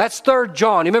Gaius. That's 3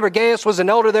 John. You remember Gaius was an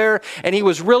elder there, and he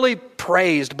was really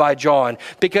praised by John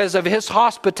because of his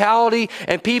hospitality,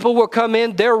 and people would come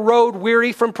in, they're road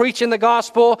weary from preaching the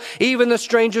gospel, even the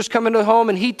strangers come into the home,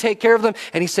 and he'd take care of them.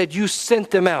 And he said, you sent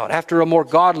them out after a more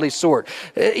godly sort.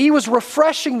 He was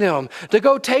refreshing them to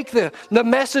go take the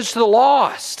message to the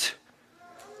lost.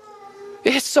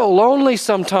 It's so lonely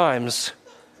sometimes.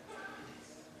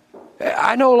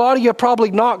 I know a lot of you probably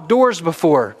knocked doors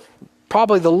before.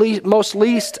 Probably the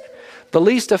least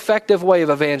effective way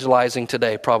of evangelizing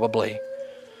today, probably.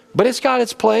 But it's got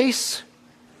its place.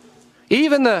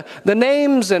 Even the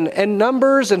names and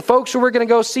numbers and folks who we're going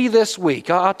to go see this week,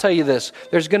 I'll tell you this,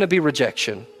 there's going to be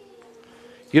rejection.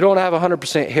 You don't have a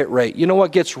 100% hit rate. You know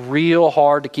what gets real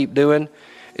hard to keep doing?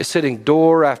 Is hitting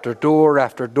door after door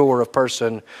after door of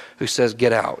person who says,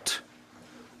 get out.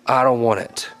 I don't want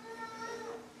it.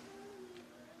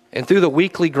 And through the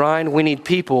weekly grind, we need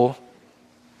people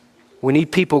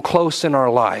close in our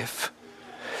life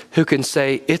who can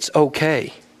say, it's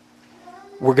okay.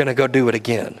 We're going to go do it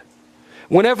again.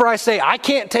 Whenever I say, I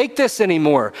can't take this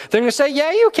anymore, they're going to say,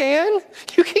 yeah, you can.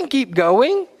 You can keep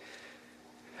going.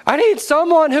 I need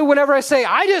someone who, whenever I say,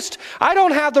 I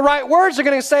don't have the right words, they're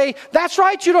going to say, that's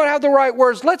right, you don't have the right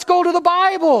words. Let's go to the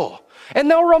Bible. And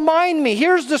they'll remind me,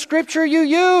 here's the scripture you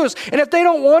use. And if they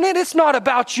don't want it, it's not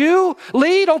about you.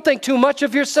 Lee, don't think too much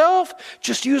of yourself.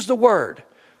 Just use the word.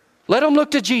 Let them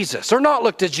look to Jesus or not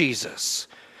look to Jesus.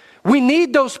 We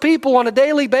need those people on a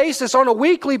daily basis, on a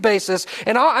weekly basis.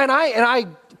 And I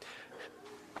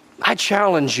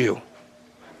challenge you.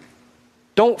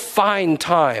 Don't find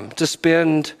time to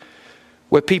spend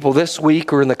with people this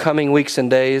week or in the coming weeks and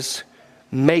days.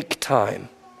 Make time.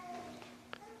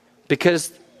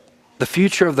 Because the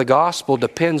future of the gospel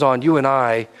depends on you and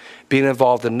I being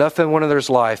involved enough in one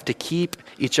another's life to keep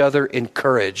each other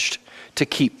encouraged, to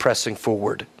keep pressing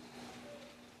forward.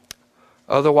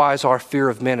 Otherwise, our fear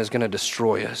of men is going to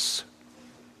destroy us.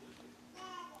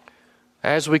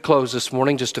 As we close this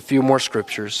morning, just a few more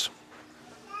scriptures.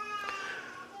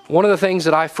 One of the things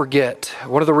that I forget,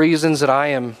 one of the reasons that I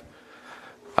am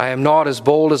not as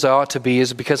bold as I ought to be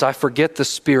is because I forget the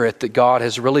spirit that God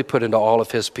has really put into all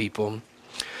of His people.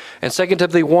 In 2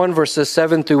 Timothy 1, verses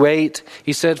 7 through 8,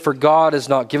 he said, for God has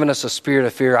not given us a spirit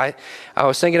of fear. I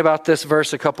was thinking about this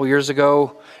verse a couple years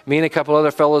ago. Me and a couple other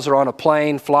fellows are on a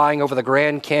plane flying over the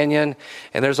Grand Canyon,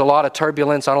 and there's a lot of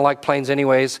turbulence. I don't like planes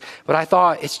anyways, but I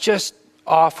thought it's just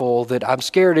awful that I'm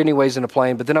scared anyways in a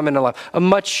plane, but then I'm in a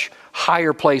much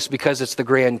higher place because it's the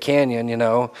Grand Canyon, you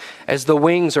know, as the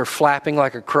wings are flapping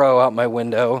like a crow out my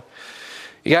window.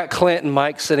 You got Clint and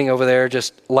Mike sitting over there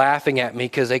just laughing at me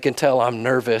because they can tell I'm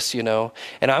nervous, And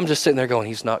I'm just sitting there going,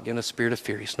 he's not getting a spirit of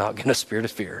fear. He's not getting a spirit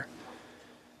of fear.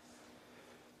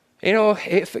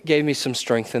 It gave me some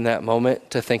strength in that moment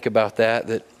to think about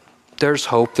that there's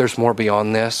hope, there's more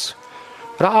beyond this.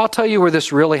 But I'll tell you where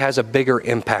this really has a bigger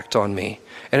impact on me.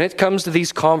 And it comes to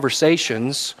these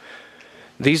conversations,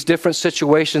 these different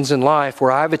situations in life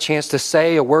where I have a chance to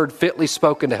say a word fitly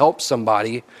spoken to help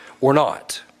somebody or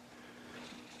not.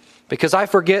 Because I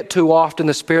forget too often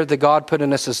the spirit that God put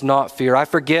in us is not fear. I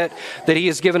forget that He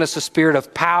has given us a spirit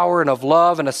of power and of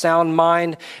love and a sound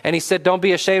mind. And He said, don't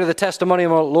be ashamed of the testimony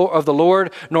of the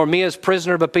Lord, nor me as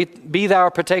prisoner, but be thou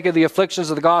a partaker of the afflictions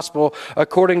of the gospel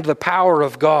according to the power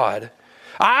of God.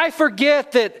 I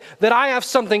forget that I have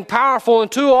something powerful,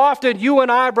 and too often you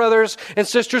and I, brothers and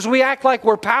sisters, we act like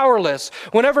we're powerless.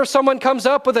 Whenever someone comes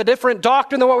up with a different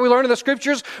doctrine than what we learn in the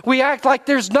Scriptures, we act like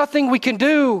there's nothing we can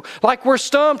do, like we're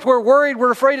stumped, we're worried,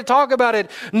 we're afraid to talk about it.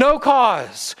 No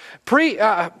cause,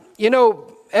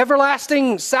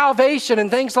 everlasting salvation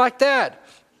and things like that.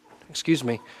 Excuse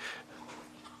me.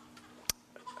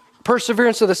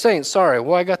 Perseverance of the saints. Sorry,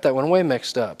 I got that one way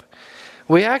mixed up.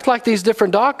 We act like these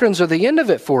different doctrines are the end of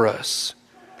it for us.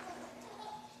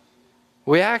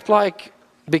 We act like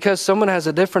because someone has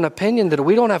a different opinion that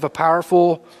we don't have a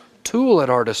powerful tool at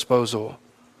our disposal.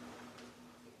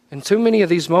 In too many of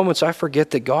these moments, I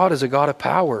forget that God is a God of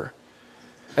power.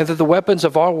 And that the weapons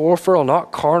of our warfare are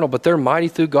not carnal, but they're mighty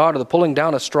through God to the pulling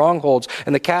down of strongholds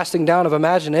and the casting down of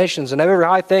imaginations and every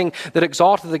high thing that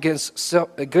exalted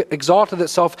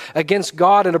itself against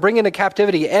God, and to bring into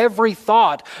captivity every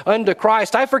thought unto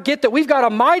Christ. I forget that we've got a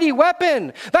mighty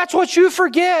weapon. That's what you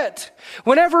forget.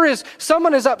 Whenever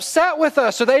someone is upset with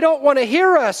us, or they don't want to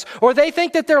hear us, or they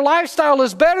think that their lifestyle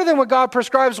is better than what God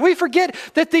prescribes, we forget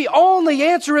that the only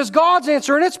answer is God's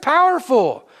answer, and it's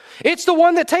powerful. It's the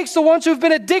one that takes the ones who've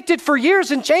been addicted for years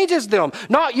and changes them.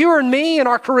 Not you and me and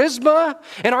our charisma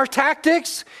and our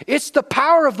tactics. It's the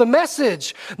power of the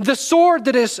message. The sword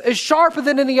that is sharper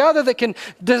than any other, that can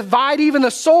divide even the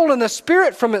soul and the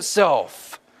spirit from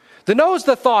itself. That knows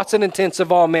the thoughts and intents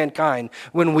of all mankind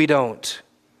when we don't.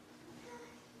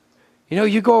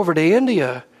 You go over to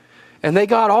India, and they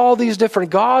got all these different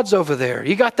gods over there.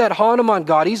 You got that Hanuman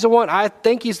god. He's the one, I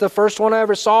think he's the first one I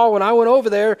ever saw when I went over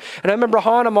there. And I remember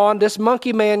Hanuman, this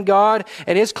monkey man god,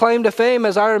 and his claim to fame,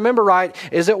 as I remember right,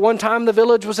 is that one time the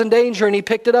village was in danger and he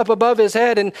picked it up above his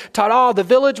head and ta-da, the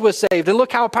village was saved. And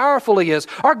look how powerful he is.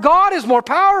 Our God is more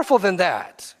powerful than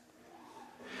that.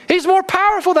 He's more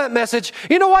powerful than that message.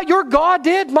 You know what your God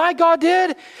did? My God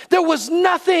did? There was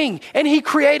nothing, and He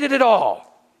created it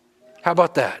all. How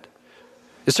about that?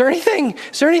 Is there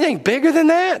anything bigger than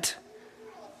that?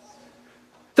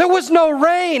 There was no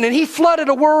rain, and He flooded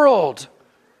a world.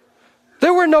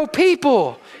 There were no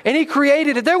people, and He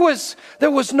created it. There was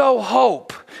no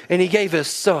hope, and He gave His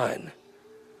Son.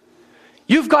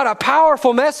 You've got a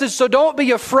powerful message, so don't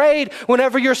be afraid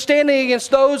whenever you're standing against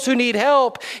those who need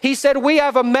help. He said, we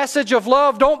have a message of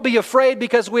love. Don't be afraid,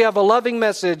 because we have a loving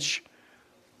message.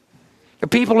 The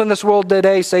people in this world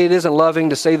today say it isn't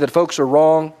loving to say that folks are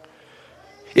wrong.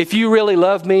 If you really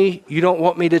love me, you don't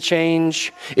want me to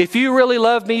change. If you really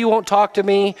love me, you won't talk to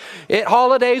me. At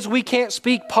holidays, we can't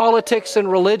speak politics and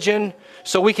religion,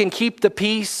 so we can keep the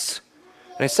peace.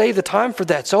 And I say the time for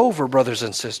that's over, brothers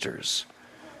and sisters.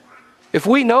 If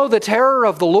we know the terror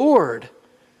of the Lord,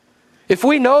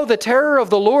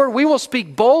 we will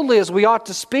speak boldly as we ought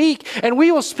to speak, and we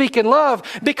will speak in love.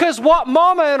 Because what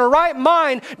mama in her right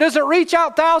mind doesn't reach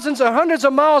out thousands and hundreds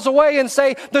of miles away and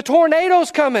say, the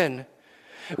tornado's coming?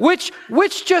 Which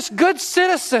just good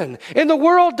citizen in the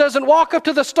world doesn't walk up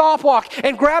to the stopwalk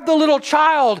and grab the little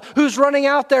child who's running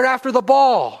out there after the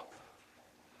ball?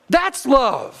 That's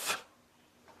love.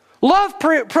 Love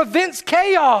prevents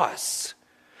chaos.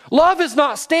 Love is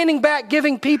not standing back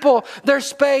giving people their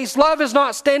space. Love is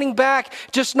not standing back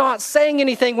just not saying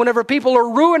anything whenever people are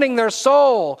ruining their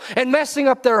soul and messing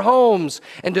up their homes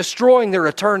and destroying their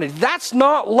eternity. That's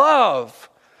not love.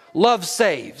 Love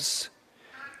saves.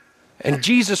 And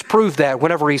Jesus proved that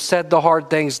whenever He said the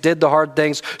hard things, did the hard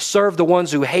things, served the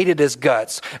ones who hated His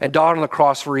guts, and died on the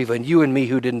cross for even you and me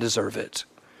who didn't deserve it.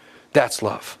 That's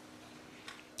love.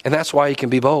 And that's why He can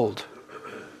be bold.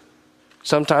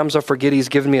 Sometimes I forget He's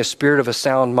given me a spirit of a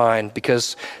sound mind,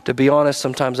 because, to be honest,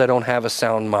 sometimes I don't have a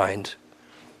sound mind.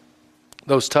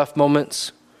 Those tough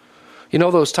moments,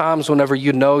 those times whenever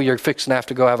you're fixing to have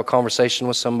to go have a conversation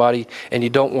with somebody and you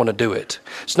don't want to do it.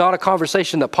 It's not a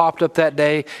conversation that popped up that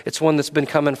day. It's one that's been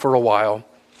coming for a while.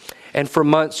 And for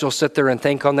months you'll sit there and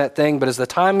think on that thing. But as the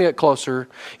time gets closer,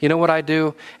 you know what I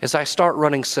do? Is I start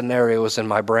running scenarios in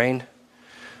my brain.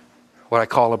 what I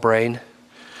call a brain.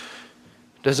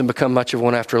 Doesn't become much of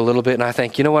one after a little bit, and I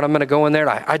think, you know what, I'm going to go in there.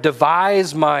 I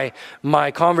devise my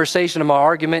conversation and my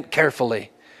argument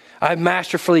carefully. I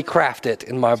masterfully craft it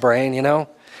in my brain, you know.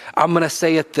 I'm going to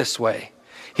say it this way.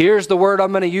 Here's the word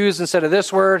I'm going to use instead of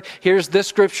this word. Here's this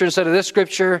scripture instead of this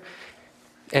scripture,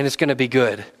 and it's going to be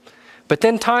good. But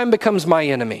then time becomes my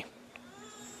enemy.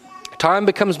 Time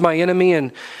becomes my enemy,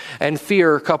 and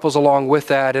fear couples along with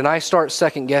that, and I start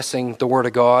second-guessing the Word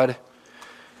of God.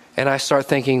 And I start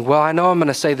thinking, well, I know I'm going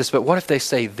to say this, but what if they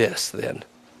say this then?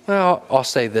 Well, I'll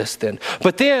say this then.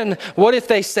 But then, what if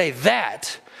they say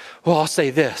that? Well, I'll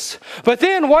say this. But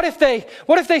then, what if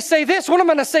they say this? What am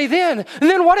I going to say then? And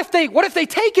then what if they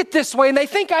take it this way and they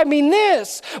think I mean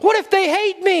this? What if they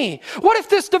hate me? What if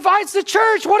this divides the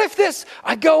church? What if this?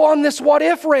 I go on this what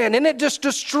if rant, and it just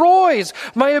destroys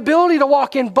my ability to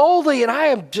walk in boldly, and I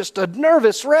am just a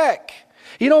nervous wreck.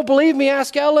 You don't believe me?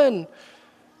 Ask Ellen.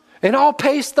 And I'll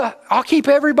keep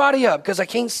everybody up because I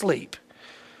can't sleep.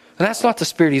 And that's not the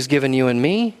spirit He's given you and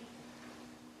me.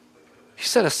 He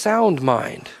said a sound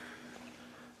mind.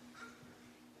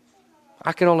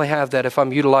 I can only have that if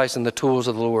I'm utilizing the tools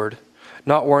of the Lord,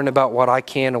 not worrying about what I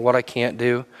can and what I can't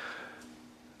do.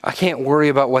 I can't worry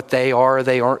about what they are or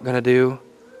they aren't going to do.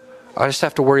 I just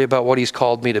have to worry about what He's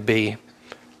called me to be.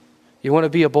 You want to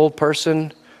be a bold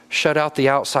person? Shut out the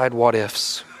outside what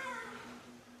ifs.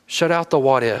 Shut out the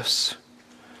what ifs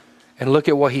and look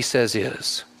at what He says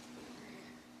is.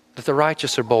 That the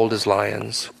righteous are bold as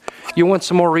lions. You want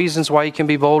some more reasons why you can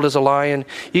be bold as a lion?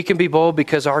 You can be bold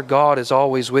because our God is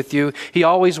always with you. He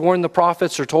always warned the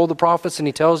prophets or told the prophets, and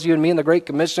He tells you and me in the Great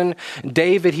Commission.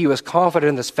 David, he was confident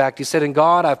in this fact. He said, in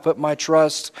God I've put my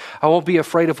trust. I won't be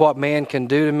afraid of what man can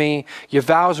do to me. Your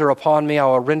vows are upon me. I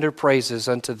will render praises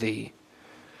unto thee.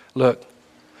 Look,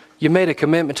 you made a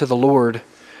commitment to the Lord.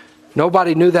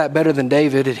 Nobody knew that better than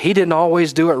David. He didn't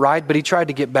always do it right, but he tried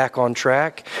to get back on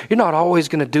track. You're not always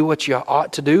going to do what you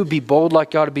ought to do, be bold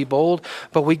like you ought to be bold,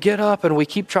 but we get up and we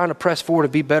keep trying to press forward to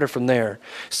be better from there.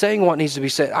 Saying what needs to be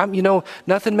said.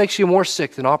 Nothing makes you more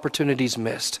sick than opportunities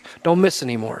missed. Don't miss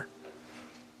anymore.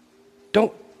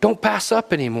 Don't pass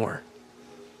up anymore.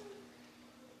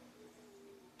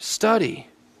 Study,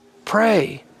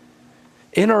 pray,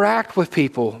 interact with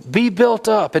people, be built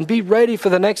up, and be ready for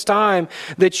the next time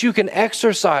that you can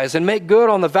exercise and make good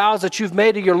on the vows that you've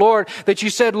made to your Lord, that you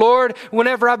said, Lord,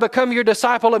 whenever I become your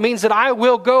disciple, it means that I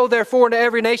will go therefore into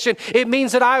every nation. It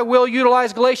means that I will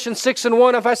utilize Galatians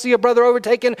 6:1. If I see a brother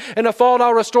overtaken in a fault,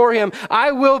 I'll restore him.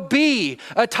 I will be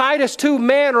a Titus 2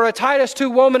 man or a Titus 2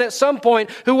 woman at some point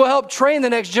who will help train the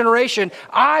next generation.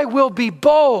 I will be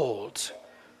bold.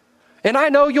 And I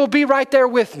know you'll be right there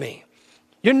with me.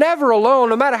 You're never alone.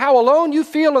 No matter how alone you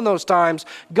feel in those times,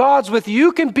 God's with you.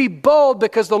 You can be bold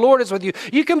because the Lord is with you.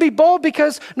 You can be bold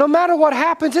because no matter what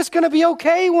happens, it's going to be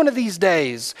okay one of these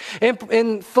days.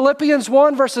 In Philippians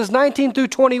 1, verses 19 through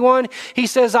 21, he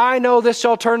says, I know this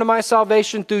shall turn to my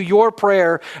salvation through your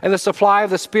prayer and the supply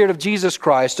of the Spirit of Jesus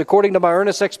Christ, according to my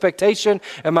earnest expectation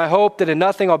and my hope that in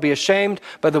nothing I'll be ashamed,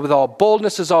 but that with all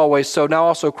boldness as always, so now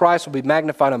also Christ will be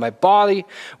magnified in my body,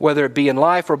 whether it be in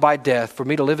life or by death. For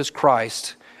me to live is Christ,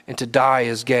 and to die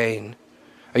is gain.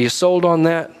 Are you sold on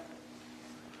that?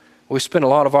 We spend a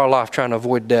lot of our life trying to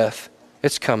avoid death.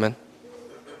 It's coming.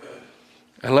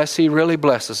 Unless He really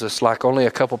blesses us, like only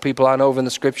a couple people I know of in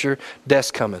the Scripture,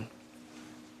 death's coming.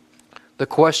 The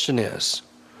question is,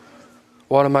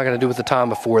 what am I going to do with the time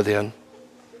before then?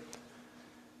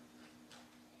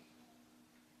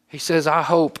 He says, I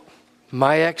hope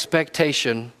my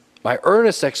expectation, my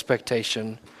earnest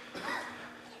expectation,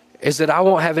 is that I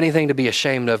won't have anything to be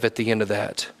ashamed of at the end of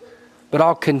that. But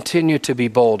I'll continue to be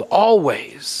bold,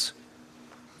 always.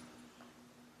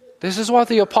 This is what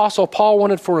the Apostle Paul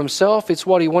wanted for himself. It's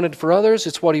what he wanted for others.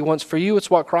 It's what he wants for you. It's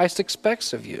what Christ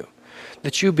expects of you,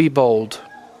 that you be bold.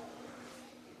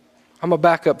 I'm going to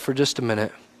back up for just a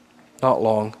minute, not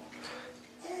long.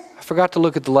 I forgot to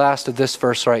look at the last of this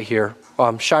verse right here. Oh,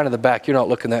 I'm shining the back. You're not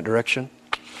looking that direction.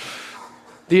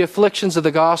 The afflictions of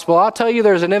the gospel. I'll tell you,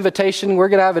 there's an invitation. We're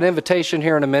going to have an invitation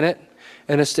here in a minute.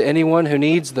 And it's to anyone who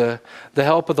needs the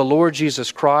help of the Lord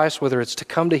Jesus Christ, whether it's to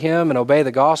come to Him and obey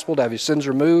the gospel, to have your sins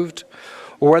removed,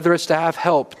 or whether it's to have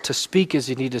help, to speak as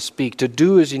you need to speak, to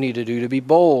do as you need to do, to be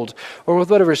bold, or with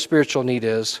whatever spiritual need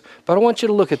is. But I want you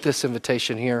to look at this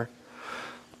invitation here.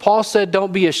 Paul said,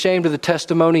 don't be ashamed of the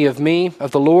testimony of me,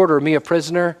 of the Lord, or me a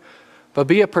prisoner, but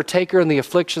be a partaker in the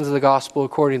afflictions of the gospel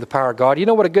according to the power of God. You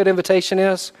know what a good invitation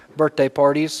is? Birthday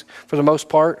parties, for the most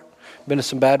part. Been to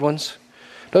some bad ones.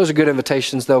 Those are good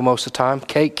invitations, though, most of the time.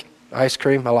 Cake, ice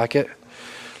cream, I like it.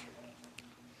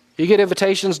 You get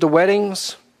invitations to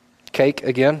weddings. Cake,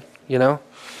 again.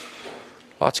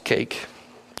 Lots of cake.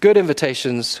 Good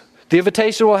invitations. The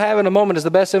invitation we'll have in a moment is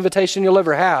the best invitation you'll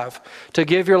ever have, to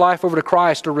give your life over to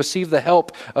Christ or receive the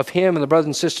help of Him and the brothers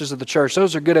and sisters of the church.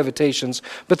 Those are good invitations.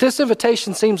 But this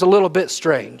invitation seems a little bit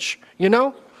strange,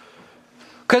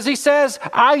 Because He says,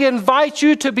 I invite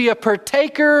you to be a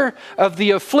partaker of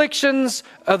the afflictions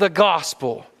of the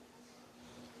gospel.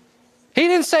 He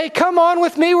didn't say, come on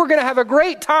with me, we're going to have a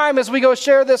great time as we go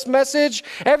share this message.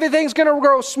 Everything's going to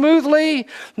go smoothly.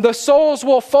 The souls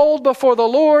will fold before the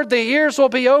Lord. The ears will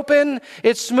be open.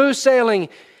 It's smooth sailing.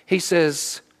 He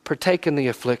says, partake in the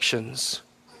afflictions.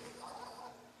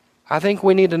 I think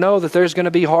we need to know that there's going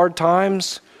to be hard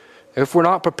times. If we're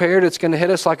not prepared, it's going to hit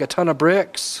us like a ton of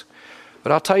bricks.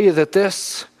 But I'll tell you that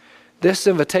this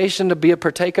invitation to be a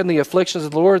partaker in the afflictions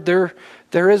of the Lord,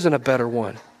 there isn't a better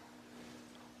one.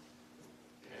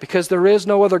 Because there is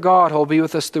no other God who will be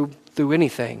with us through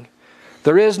anything.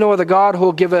 There is no other God who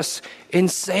will give us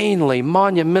insanely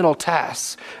monumental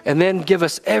tasks and then give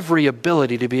us every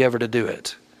ability to be able to do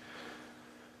it.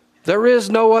 There is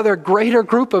no other greater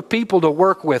group of people to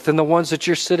work with than the ones that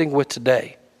you're sitting with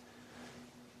today.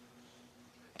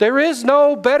 There is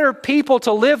no better people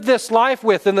to live this life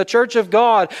with in the church of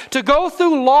God, to go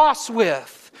through loss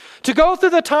with. To go through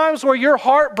the times where you're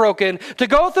heartbroken, to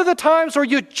go through the times where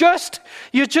you just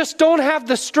don't have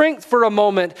the strength for a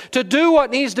moment to do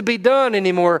what needs to be done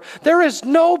anymore. There is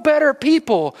no better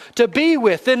people to be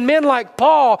with than men like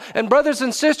Paul and brothers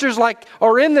and sisters like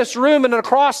are in this room and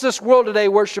across this world today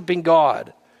worshiping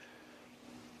God.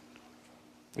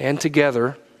 And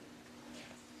together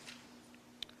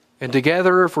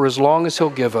for as long as He'll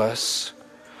give us,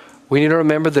 we need to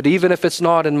remember that even if it's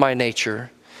not in my nature,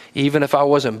 even if I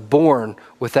wasn't born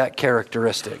with that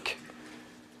characteristic,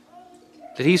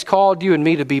 that He's called you and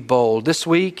me to be bold. This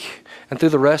week and through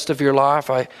the rest of your life,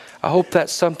 I hope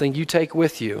that's something you take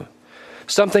with you.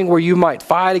 Something where you might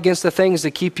fight against the things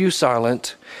that keep you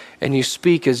silent and you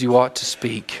speak as you ought to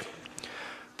speak.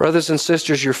 Brothers and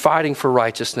sisters, you're fighting for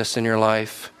righteousness in your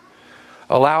life.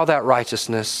 Allow that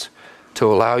righteousness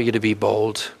to allow you to be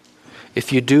bold.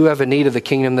 If you do have a need of the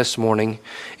kingdom this morning,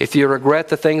 if you regret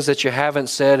the things that you haven't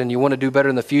said and you want to do better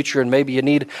in the future, and maybe you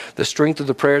need the strength of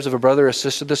the prayers of a brother or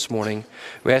sister this morning,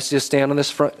 we ask you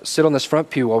to sit on this front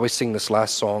pew while we sing this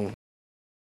last song.